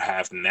what you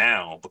have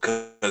now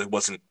because it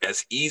wasn't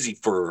as easy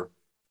for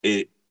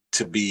it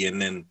to be.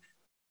 And then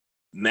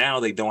now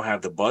they don't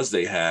have the buzz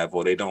they have,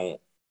 or they don't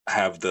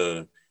have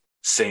the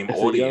same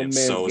it's a young audience.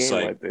 man's So it's game,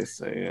 like, like they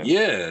say. Yeah.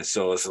 yeah.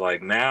 So it's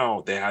like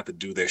now they have to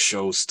do their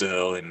shows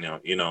still. And,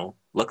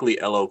 luckily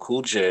LL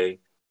Cool J,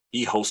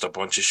 he hosts a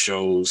bunch of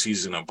shows.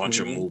 He's in a bunch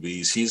of Mm-hmm.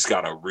 movies. He's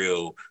got a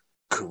real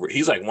career.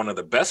 He's like one of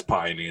the best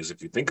pioneers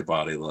if you think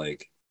about it.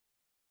 Like,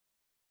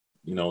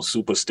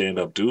 super stand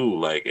up dude.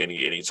 Like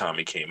anytime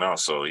he came out.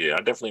 So yeah, I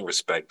definitely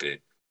respect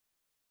it.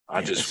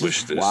 I Yeah, it's just wish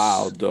just this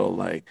wild though.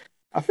 Like,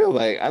 I feel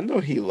like I know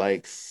he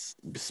likes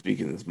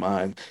speaking his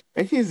mind,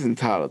 and he's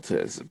entitled to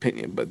his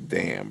opinion. But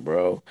damn,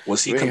 bro,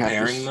 was he we ain't have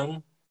to. comparing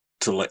them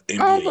to like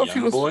I don't NBA know if he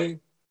Young was. Boy?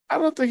 I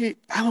don't think he.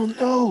 I don't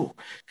know,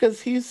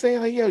 cause he's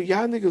saying like, yo,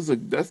 y'all niggas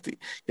look dusty.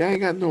 Y'all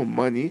ain't got no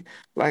money.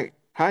 Like,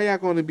 how y'all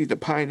going to be the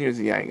pioneers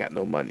and y'all ain't got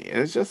no money?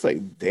 And it's just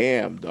like,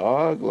 damn,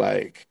 dog.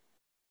 Like,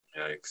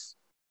 Yikes.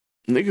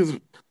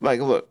 niggas. Like,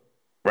 look,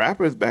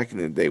 rappers back in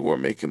the day were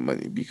making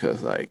money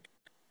because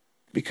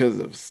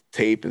of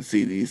tape and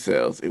CD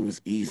sales, it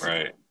was easy.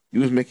 Right.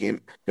 You was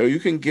making, you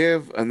can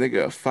give a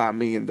nigga a $5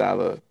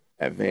 million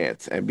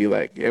advance and be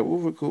like, yeah, we'll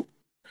recoup.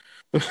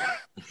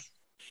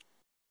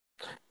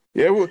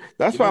 Yeah,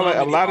 that's You why know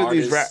how like many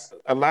artists?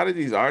 a lot of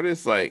these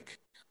artists, like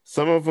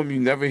some of them, you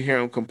never hear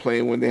them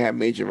complain when they have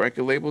major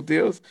record label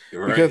deals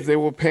because Right. they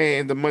were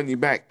paying the money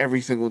back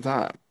every single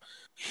time.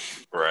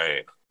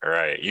 Right.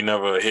 Right. You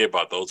never hear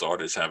about those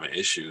artists having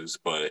issues,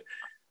 but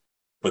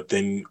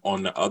then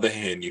on the other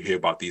hand, you hear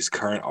about these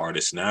current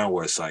artists now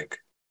where it's like,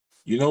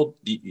 did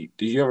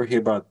you ever hear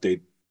about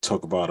they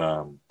talk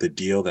about the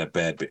deal that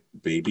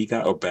Baby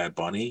got or Bad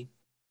Bunny?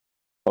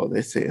 Oh,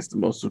 they say it's the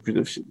most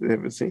lucrative shit they've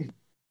ever seen.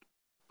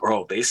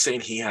 Bro, they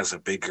saying he has a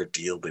bigger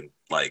deal than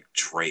like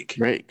Drake.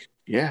 Drake,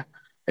 yeah,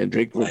 and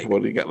Drake Like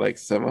reportedly got like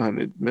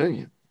 700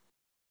 million.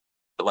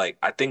 like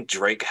I think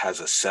Drake has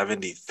a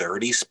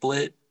 70-30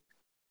 split.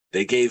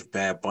 They gave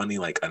Bad Bunny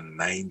like a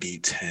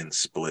 90-10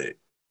 split.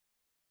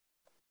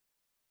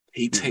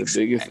 He takes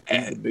He's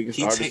the biggest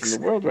he artist in the takes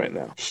world right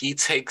now. he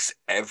takes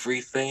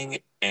everything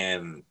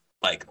and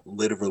like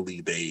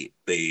literally they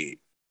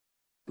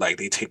like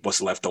they take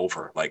what's left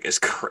over. Like it's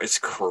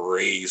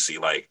crazy.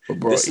 Like But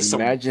bro, this is some.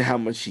 imagine how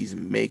much he's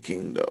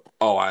making though.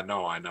 Oh, I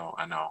know.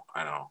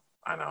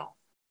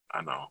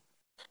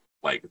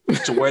 Like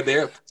to where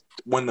they're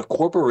when the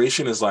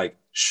corporation is like,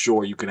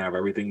 sure, you can have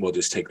everything. We'll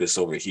just take this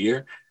over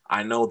here.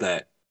 I know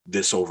that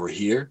this over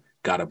here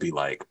gotta be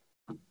like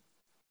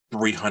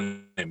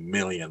 300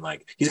 million.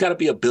 Like he's got to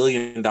be $1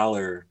 billion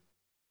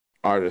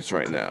Artist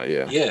right now,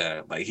 yeah.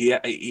 yeah, like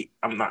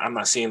I'm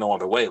not seeing no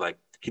other way. Like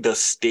he does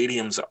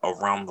stadiums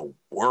around the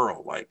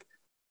world. Like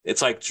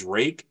it's like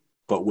Drake,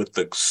 but with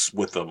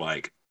the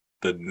like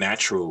the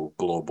natural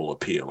global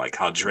appeal. Like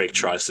how Drake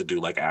tries to do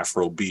like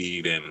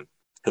Afrobeat and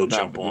he'll Nah,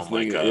 jump but this on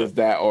like nigga is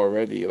that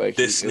already. Like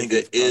he this is nigga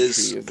his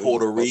country, is is his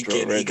Puerto culture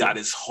Rican. He got already.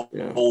 his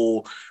Yeah.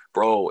 whole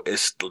bro.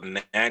 It's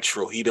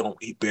natural. He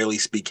barely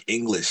speak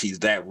English. He's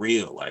that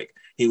real. Like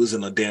he was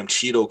in a damn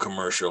Cheeto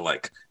commercial.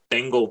 Like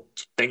Tengo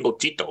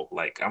Tito.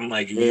 Like I'm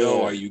like,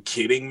 yo, Yeah. are you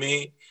kidding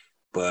me?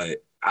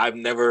 But I've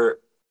never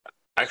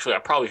actually. I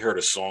probably heard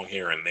a song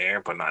here and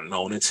there, but not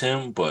known it's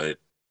him. But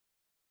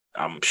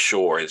I'm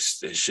sure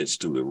it's shit's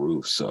through the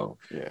roof. So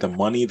Yeah. the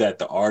money that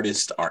the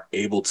artists are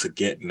able to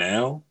get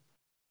now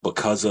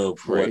because of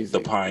what the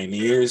Crazy.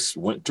 pioneers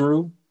went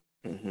through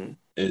Hmm.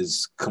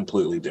 is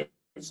completely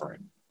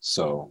different.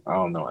 So I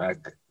don't know.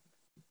 Ack,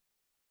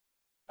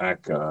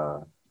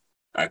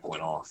 Ack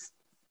went off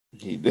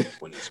He did.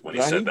 when he Nah,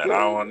 he said that. I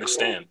don't did.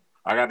 understand.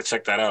 I got to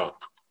check that out.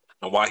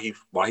 And why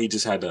he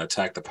just had to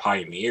attack the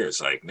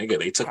pioneers? Like nigga,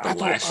 they took the I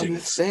don't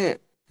lashings. understand.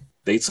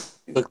 They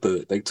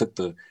took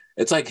the.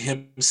 It's like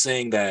him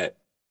saying that.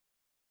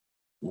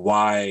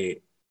 Why?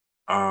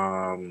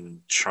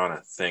 Trying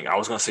to think. I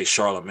was gonna say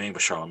Charlemagne,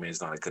 but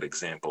Charlemagne's not a good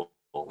example.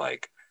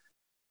 Like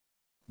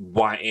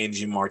why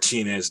Angie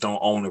Martinez don't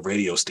own a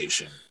radio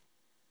station.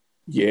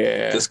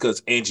 Yeah. Just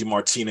because Angie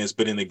Martinez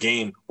been in the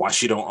game, why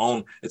she don't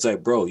own? It's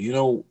like, bro,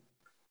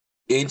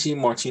 Angie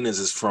Martinez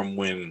is from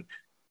when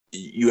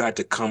you had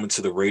to come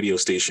into the radio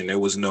station. There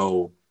was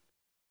no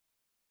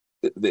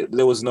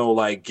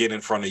like get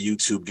in front of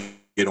YouTube,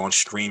 get on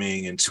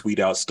streaming and tweet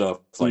out stuff.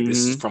 Like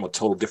this is Hmm. from a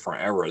total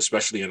different era,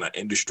 especially in an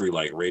industry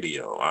like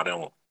radio. I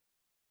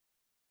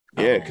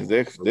Yeah, because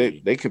don't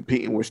really, they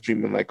competing with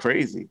streaming like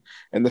crazy,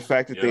 and the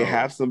fact that they yo.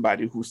 have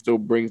somebody who still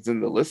brings in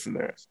the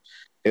listeners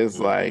is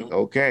like Mm-hmm.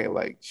 okay,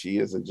 like she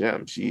is a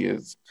gem. She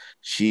is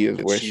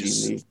where she She's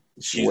needs,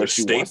 she's where a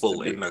she wants to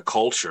staple in be. the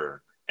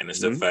culture, and it's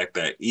the Hmm. fact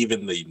that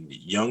even the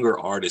younger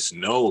artists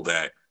know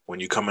that when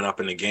you're coming up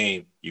in the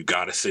game, you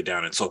got to sit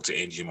down and talk to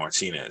Angie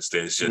Martinez.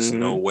 There's just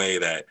no Hmm. way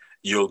that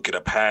you'll get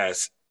a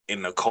pass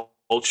in the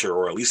culture,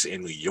 or at least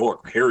in New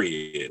York,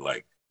 period,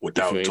 like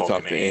If you without ain't talking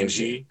talk to to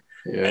Angie, Angie.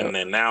 yeah, And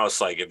then now it's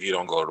like if you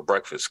don't go to the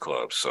Breakfast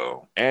Club,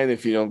 so and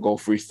if you don't go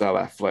freestyle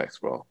at Flex,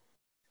 bro,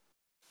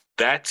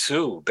 that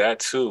too.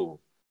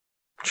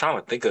 I'm trying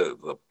to think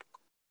of the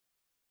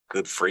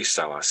good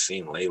freestyle I've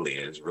seen lately.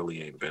 It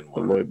really ain't been the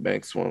one. Lloyd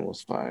Banks one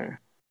was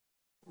fire.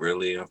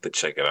 Really, I have to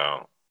check it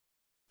out.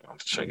 I have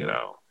to check it Hmm.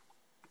 out.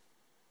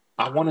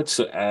 I wanted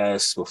to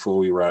ask before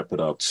we wrap it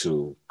up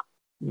too,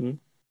 Hmm.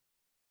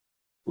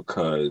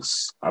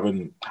 because I've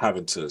been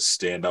having to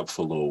stand up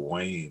for Lil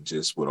Wayne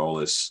just with all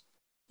this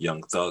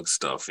Young Thug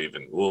stuff.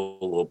 Even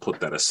we'll put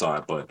that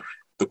aside. But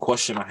the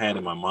question I had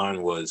in my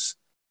mind was,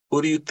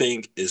 who do you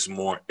think is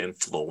more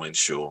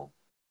influential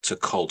to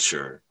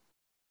culture?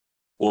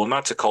 Well,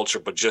 not to culture,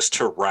 but just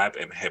to rap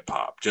and hip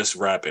hop. Just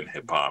rap and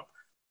hip hop.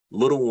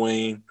 Lil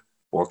Wayne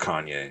or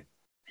Kanye?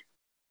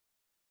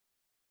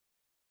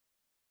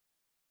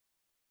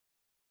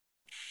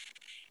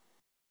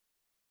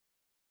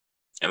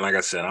 And like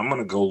I said, I'm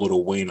gonna go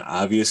Lil Wayne,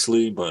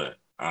 obviously, but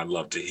I'd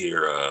love to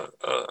hear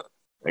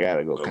I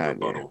gotta go a Kanye.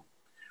 rebuttal.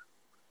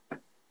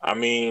 I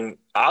mean,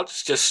 I'll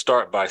just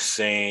start by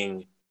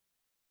saying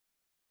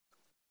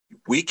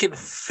we can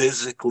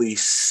physically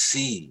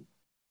see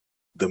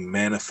the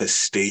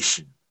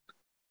manifestation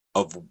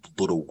of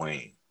Lil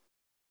Wayne,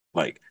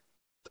 like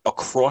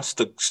across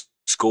the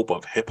scope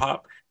of hip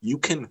hop. You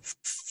can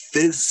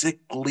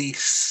physically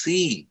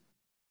see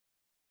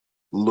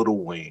Lil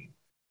Wayne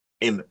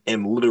in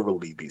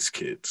literally these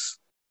kids.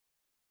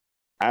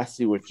 I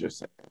see what you're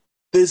saying.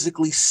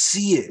 Physically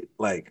see it.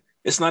 Like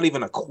it's not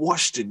even a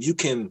question. You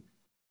can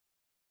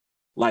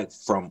like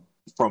from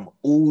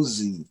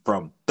Uzi,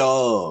 from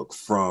Thug,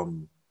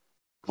 from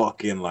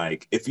fucking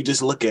like if you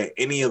just look at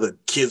any of the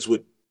kids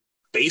with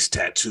face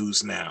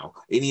tattoos now,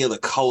 any of the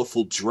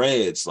colorful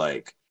dreads,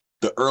 like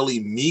the early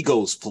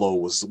Migos flow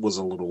was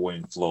a Lil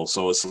Wayne flow.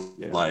 So it's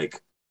Yeah.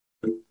 like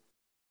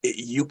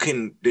you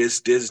can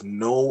there's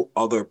no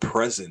other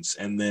presence,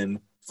 and then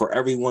for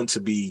everyone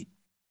to be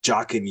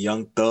jocking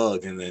Young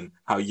Thug, and then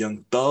how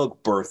Young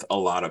Thug birthed a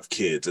lot of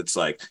kids. It's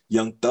like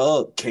Young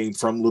Thug came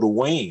from Lil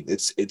Wayne.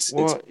 It's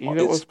Well, you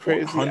know what's it's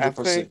crazy?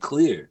 100%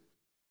 clear.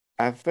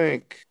 I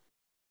think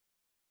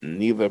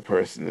neither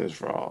person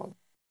is wrong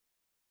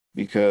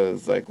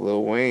because like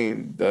Lil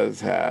Wayne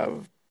does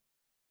have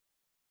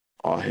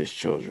all his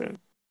children,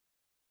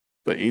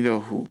 but you know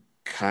who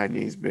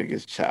Kanye's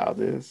biggest child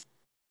is?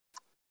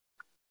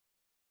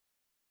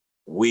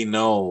 We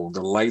know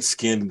the light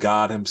skinned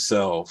God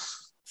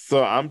himself.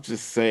 So I'm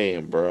just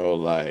saying, bro,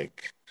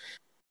 like,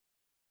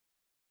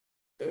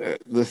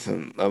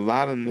 listen, a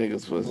lot of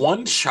niggas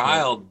One was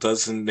corny. child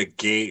doesn't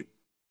negate,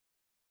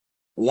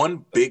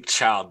 one big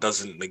child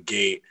doesn't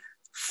negate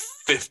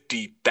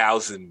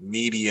 50,000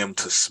 medium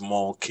to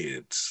small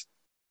kids.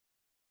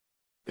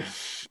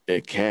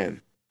 It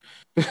can.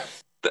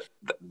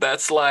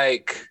 That's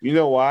like, You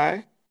know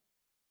why?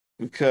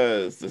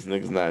 Because this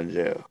nigga's not in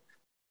jail.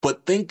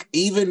 but think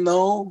even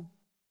though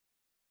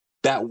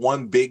that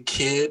one big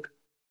kid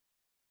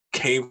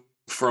came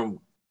from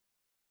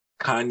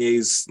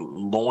Kanye's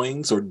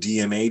loins or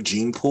DNA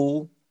gene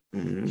pool,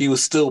 Mm-hmm. he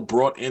was still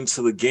brought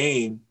into the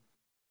game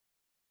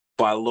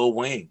by Lil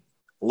Wayne.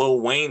 Lil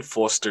Wayne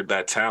fostered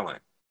that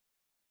talent.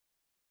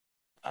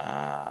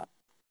 Uh,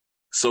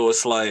 So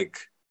it's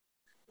like,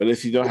 but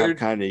if you don't have where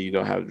Kanye, you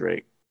don't have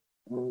Drake.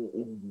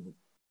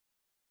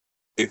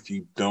 if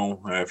you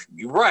don't have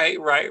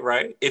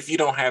right. If you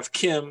don't have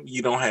Kim,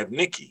 you don't have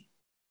Nicki.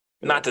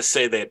 Yeah, Not to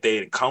say that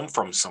they come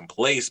from some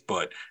place,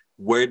 but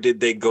where did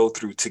they go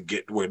through to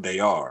get where they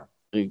are?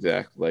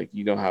 exactly. Like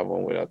you don't have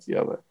one without the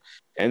other.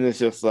 And it's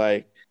just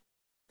like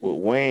with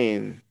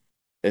Wayne,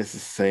 it's the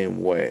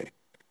same way.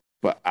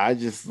 But I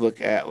just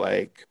look at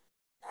like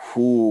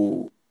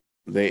who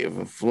they have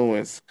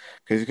influenced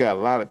because you got a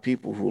lot of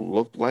people who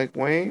look like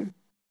Wayne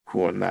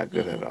who are not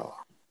good at Mhm.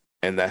 all.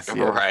 And that's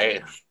the other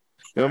Right, thing.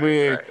 You know what I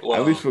right, mean? right.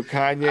 At least Well, for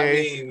I Kanye,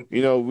 mean,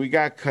 we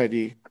got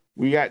Cudi,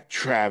 we got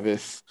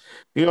Travis.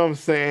 You know what I'm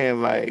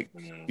saying? Like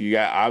mm, you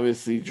got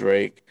obviously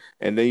Drake,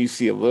 and then you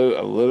see a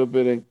little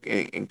bit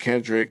in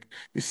Kendrick.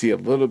 You see a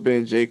little bit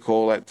in J.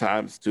 Cole at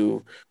times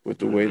too, with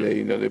the way that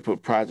mhm. they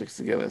put projects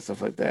together and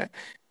stuff like that.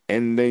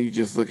 And then you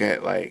just look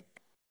at like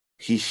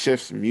he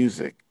shifts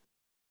music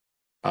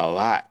a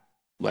lot,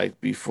 like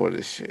before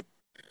this shit.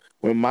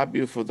 When My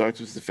Beautiful Dark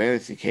Twisted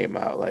Fantasy came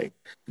out, like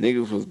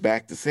niggas was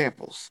back to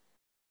samples.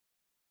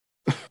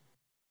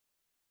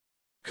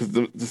 Because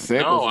the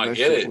No, samples in I that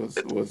get shit it.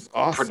 was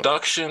awesome.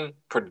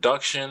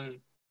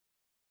 Production,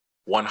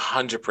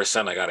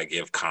 100%. I gotta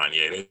give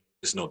Kanye.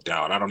 There's no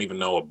doubt. I don't even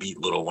know a beat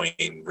Lil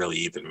Wayne really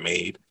even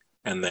made,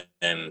 and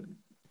then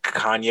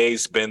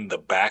Kanye's been the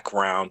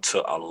background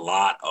to a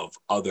lot of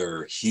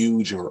other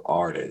huger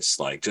artists,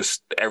 like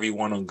just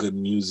everyone on Good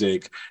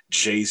Music,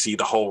 Jay-Z,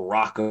 the whole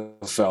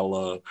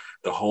Rockefeller,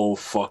 the whole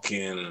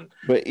fucking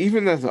But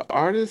even as an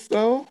artist,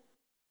 though,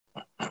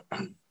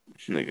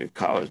 nigga,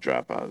 College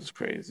Dropout is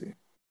crazy.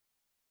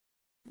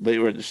 Late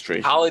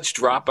Registration is College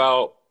crazy.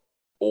 Dropout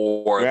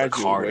or the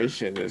Carter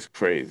Graduation is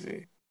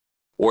crazy.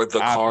 or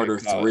the I pick Carter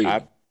college.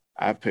 I 3.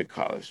 I pick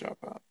College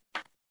Dropout.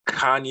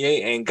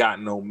 Kanye ain't got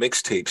no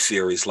mixtape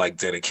series like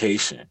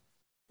Dedication.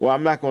 Well,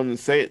 I'm not going to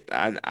say it.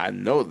 I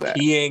know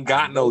that. He ain't I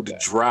got know no The that.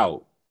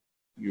 Drought.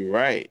 You're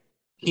right.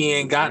 He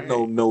ain't You're got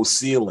right. no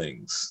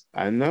ceilings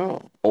I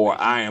know. or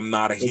I am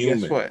not a But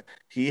guess human what?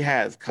 He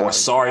has or College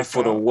sorry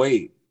for the Dropout.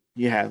 wait.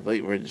 He has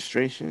Late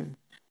Registration.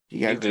 He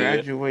He got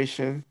did.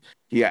 Graduation.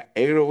 He got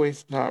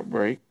 808s and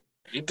Heartbreak.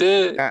 He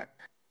did. Got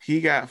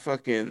he got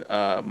fucking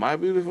My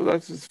Beautiful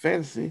Dark Twisted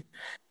Fantasy.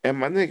 And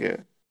my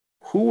nigga,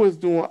 who was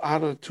doing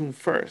auto tune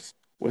first?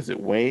 Was it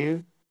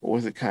Wayne or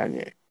was it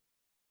Kanye?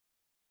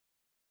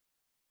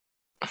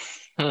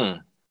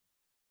 Hmm.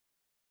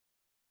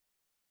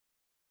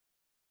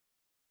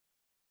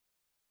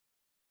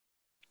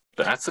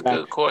 That's a Now,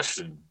 good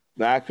question.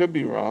 now I could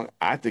be wrong.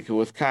 I think it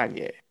was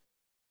Kanye.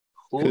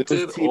 Who Because it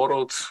was did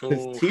auto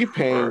because tune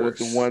T-Pain was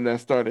the first? one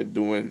that started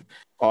doing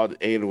all the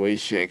 808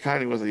 shit. And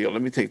Kanye was like, yo,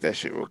 let me take that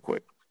shit real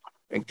quick.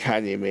 And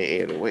Kanye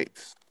made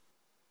 808s.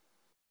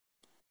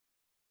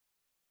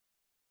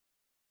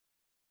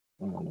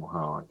 I don't know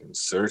how I can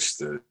search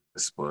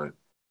this, but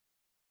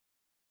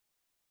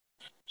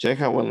Check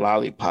out when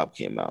Lollipop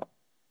came out.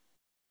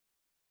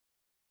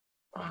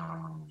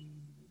 um,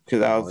 Because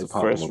that was the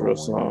Lollipop first real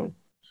Little Wayne. song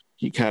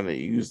he kind of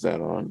used that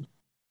on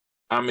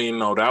I mean,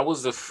 no, that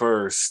was the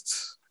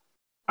first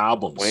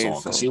album Wayne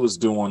song because he song. was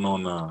doing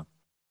on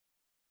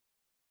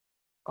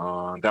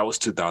that was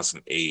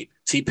 2008.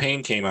 T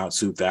Pain came out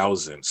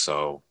 2000,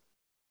 so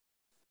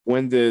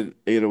When did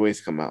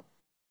 808s come out?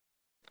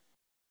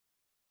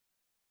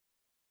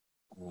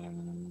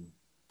 um,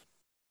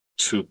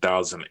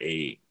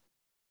 2008.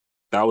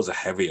 That was a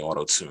heavy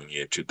auto tune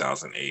year,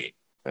 2008.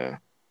 Yeah.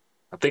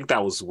 I think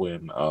that was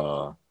when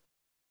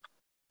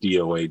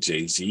DOA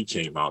Jay Z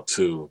came out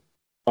too.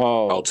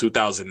 Oh, Oh,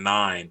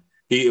 2009.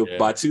 He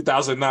yeah. by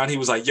 2009 he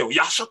was like, "Yo,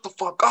 y'all shut the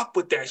fuck up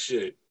with that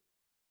shit."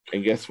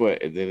 And guess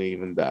what? It didn't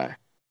even die.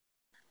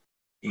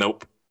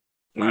 Nope,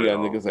 And not you at got all.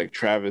 niggas like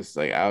Travis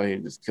like out here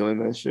just killing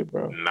that shit,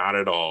 bro. Not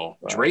at all.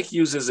 Wow. Drake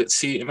uses it.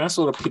 See, and that's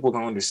what people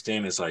don't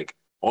understand is like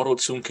auto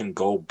tune can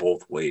go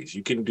both ways.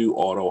 You can do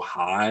auto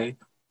high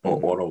or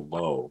Hmm. auto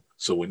low.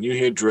 So when you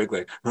hear Drake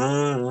like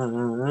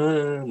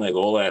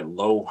all that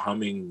low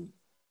humming,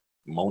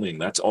 moaning,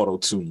 that's auto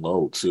tune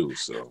low too.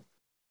 So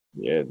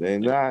Yeah, they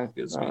not.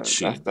 niggas be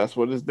That's cheating. that's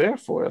what it's there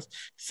for.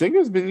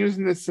 Singers been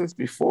using it since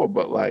before,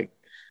 but like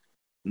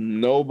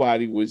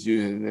nobody was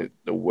using it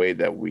the way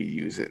that we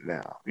use it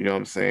now. You know what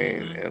I'm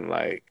saying? Mm-hmm. And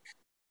like,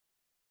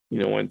 you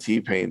know, when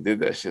T-Pain did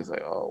that shit, it's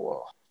like, oh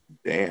well,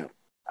 damn.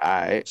 All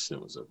right.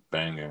 Shit was a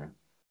banger.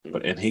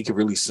 But and he could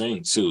really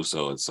sing too,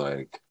 so it's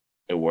like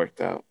it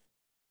worked out.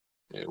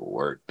 It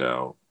worked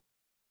out.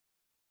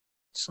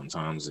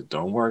 Sometimes it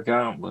don't work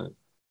out, but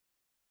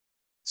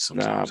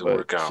sometimes it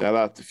work out. Shout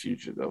out to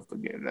Future though for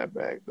getting that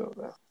bag though.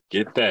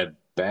 Get that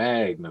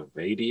bag,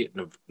 Navadius.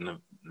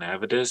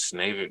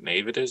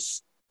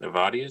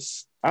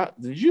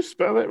 Did you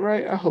spell it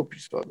right? I hope you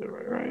spelled it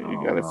right.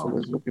 You got it from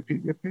his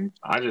Wikipedia page.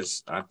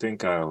 I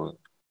think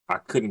I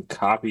couldn't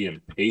copy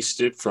and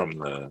paste it from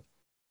the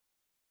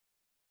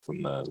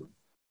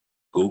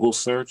Google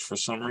search for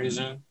some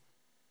reason.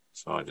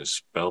 So I just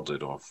spelled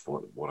it off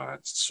what I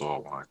saw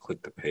when I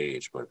clicked the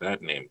page. But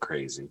that name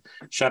crazy.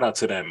 Shout out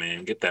to that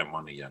man. Get that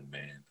money, young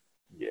man.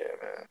 Yeah,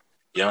 man.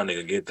 Young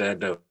nigga, get that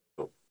dough.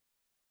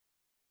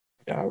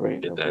 Yeah, right.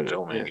 Get that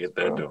dough, man. Get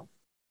that dough.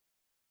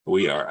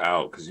 We are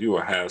out because you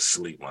are half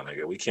asleep, my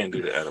nigga. We can't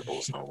do the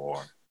edibles no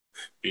more.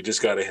 You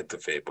just gotta hit the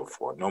vape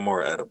before. No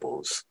more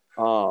edibles.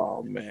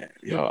 Oh man,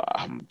 yo,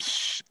 I'm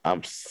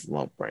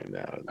slumped right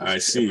now. I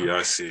see.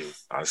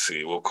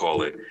 We'll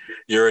call it.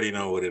 You already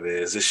know what it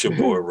is. It's your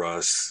boy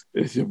Russ.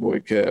 It's your boy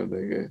Kev,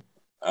 nigga.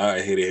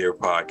 I Hate It Here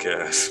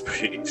podcast.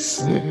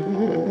 Peace.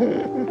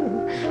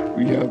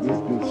 We have this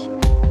bitch.